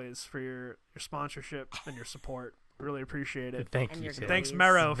 as always, for your sponsorship and your support. Really appreciate it. Thank you. Tim. Thanks,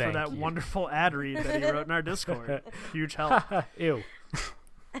 Mero, for Thank that you. wonderful ad read that he wrote in our Discord. Huge help. Ew.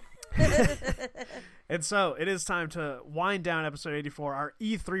 And so it is time to wind down episode 84, our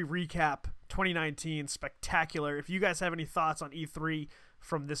E3 recap 2019 spectacular. If you guys have any thoughts on E3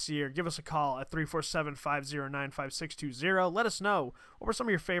 from this year, give us a call at 347-509-5620. Let us know what were some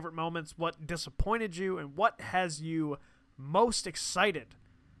of your favorite moments, what disappointed you, and what has you most excited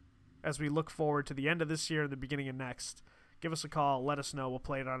as we look forward to the end of this year and the beginning of next. Give us a call. Let us know. We'll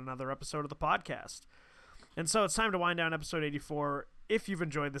play it on another episode of the podcast. And so it's time to wind down episode 84. If you've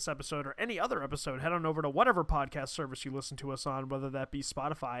enjoyed this episode or any other episode, head on over to whatever podcast service you listen to us on, whether that be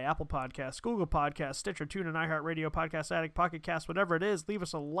Spotify, Apple Podcasts, Google Podcasts, Stitcher, TuneIn, iHeartRadio, Podcast Addict, Pocket Cast, whatever it is. Leave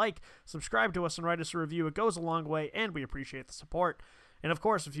us a like, subscribe to us, and write us a review. It goes a long way, and we appreciate the support. And of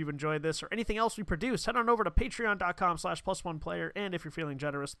course, if you've enjoyed this or anything else we produce, head on over to patreon.com/+1player. And if you're feeling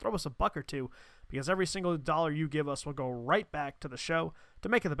generous, throw us a buck or two, because every single dollar you give us will go right back to the show to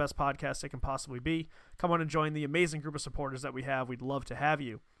make it the best podcast it can possibly be. Come on and join the amazing group of supporters that we have. We'd love to have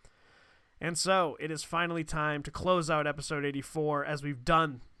you. And so it is finally time to close out episode 84, as we've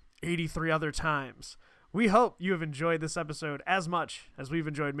done 83 other times. We hope you have enjoyed this episode as much as we've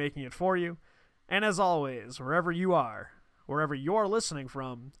enjoyed making it for you. And as always, wherever you are, wherever you're listening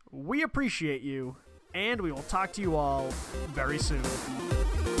from, we appreciate you, and we will talk to you all very soon.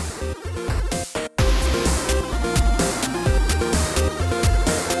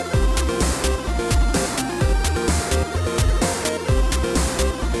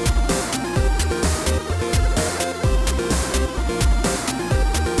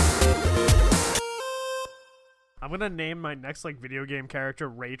 I'm gonna name my next video game character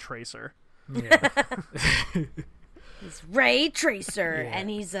Ray Tracer. Yeah. He's Ray Tracer, Yeah. and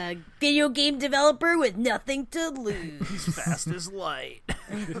he's a video game developer with nothing to lose. He's fast as light.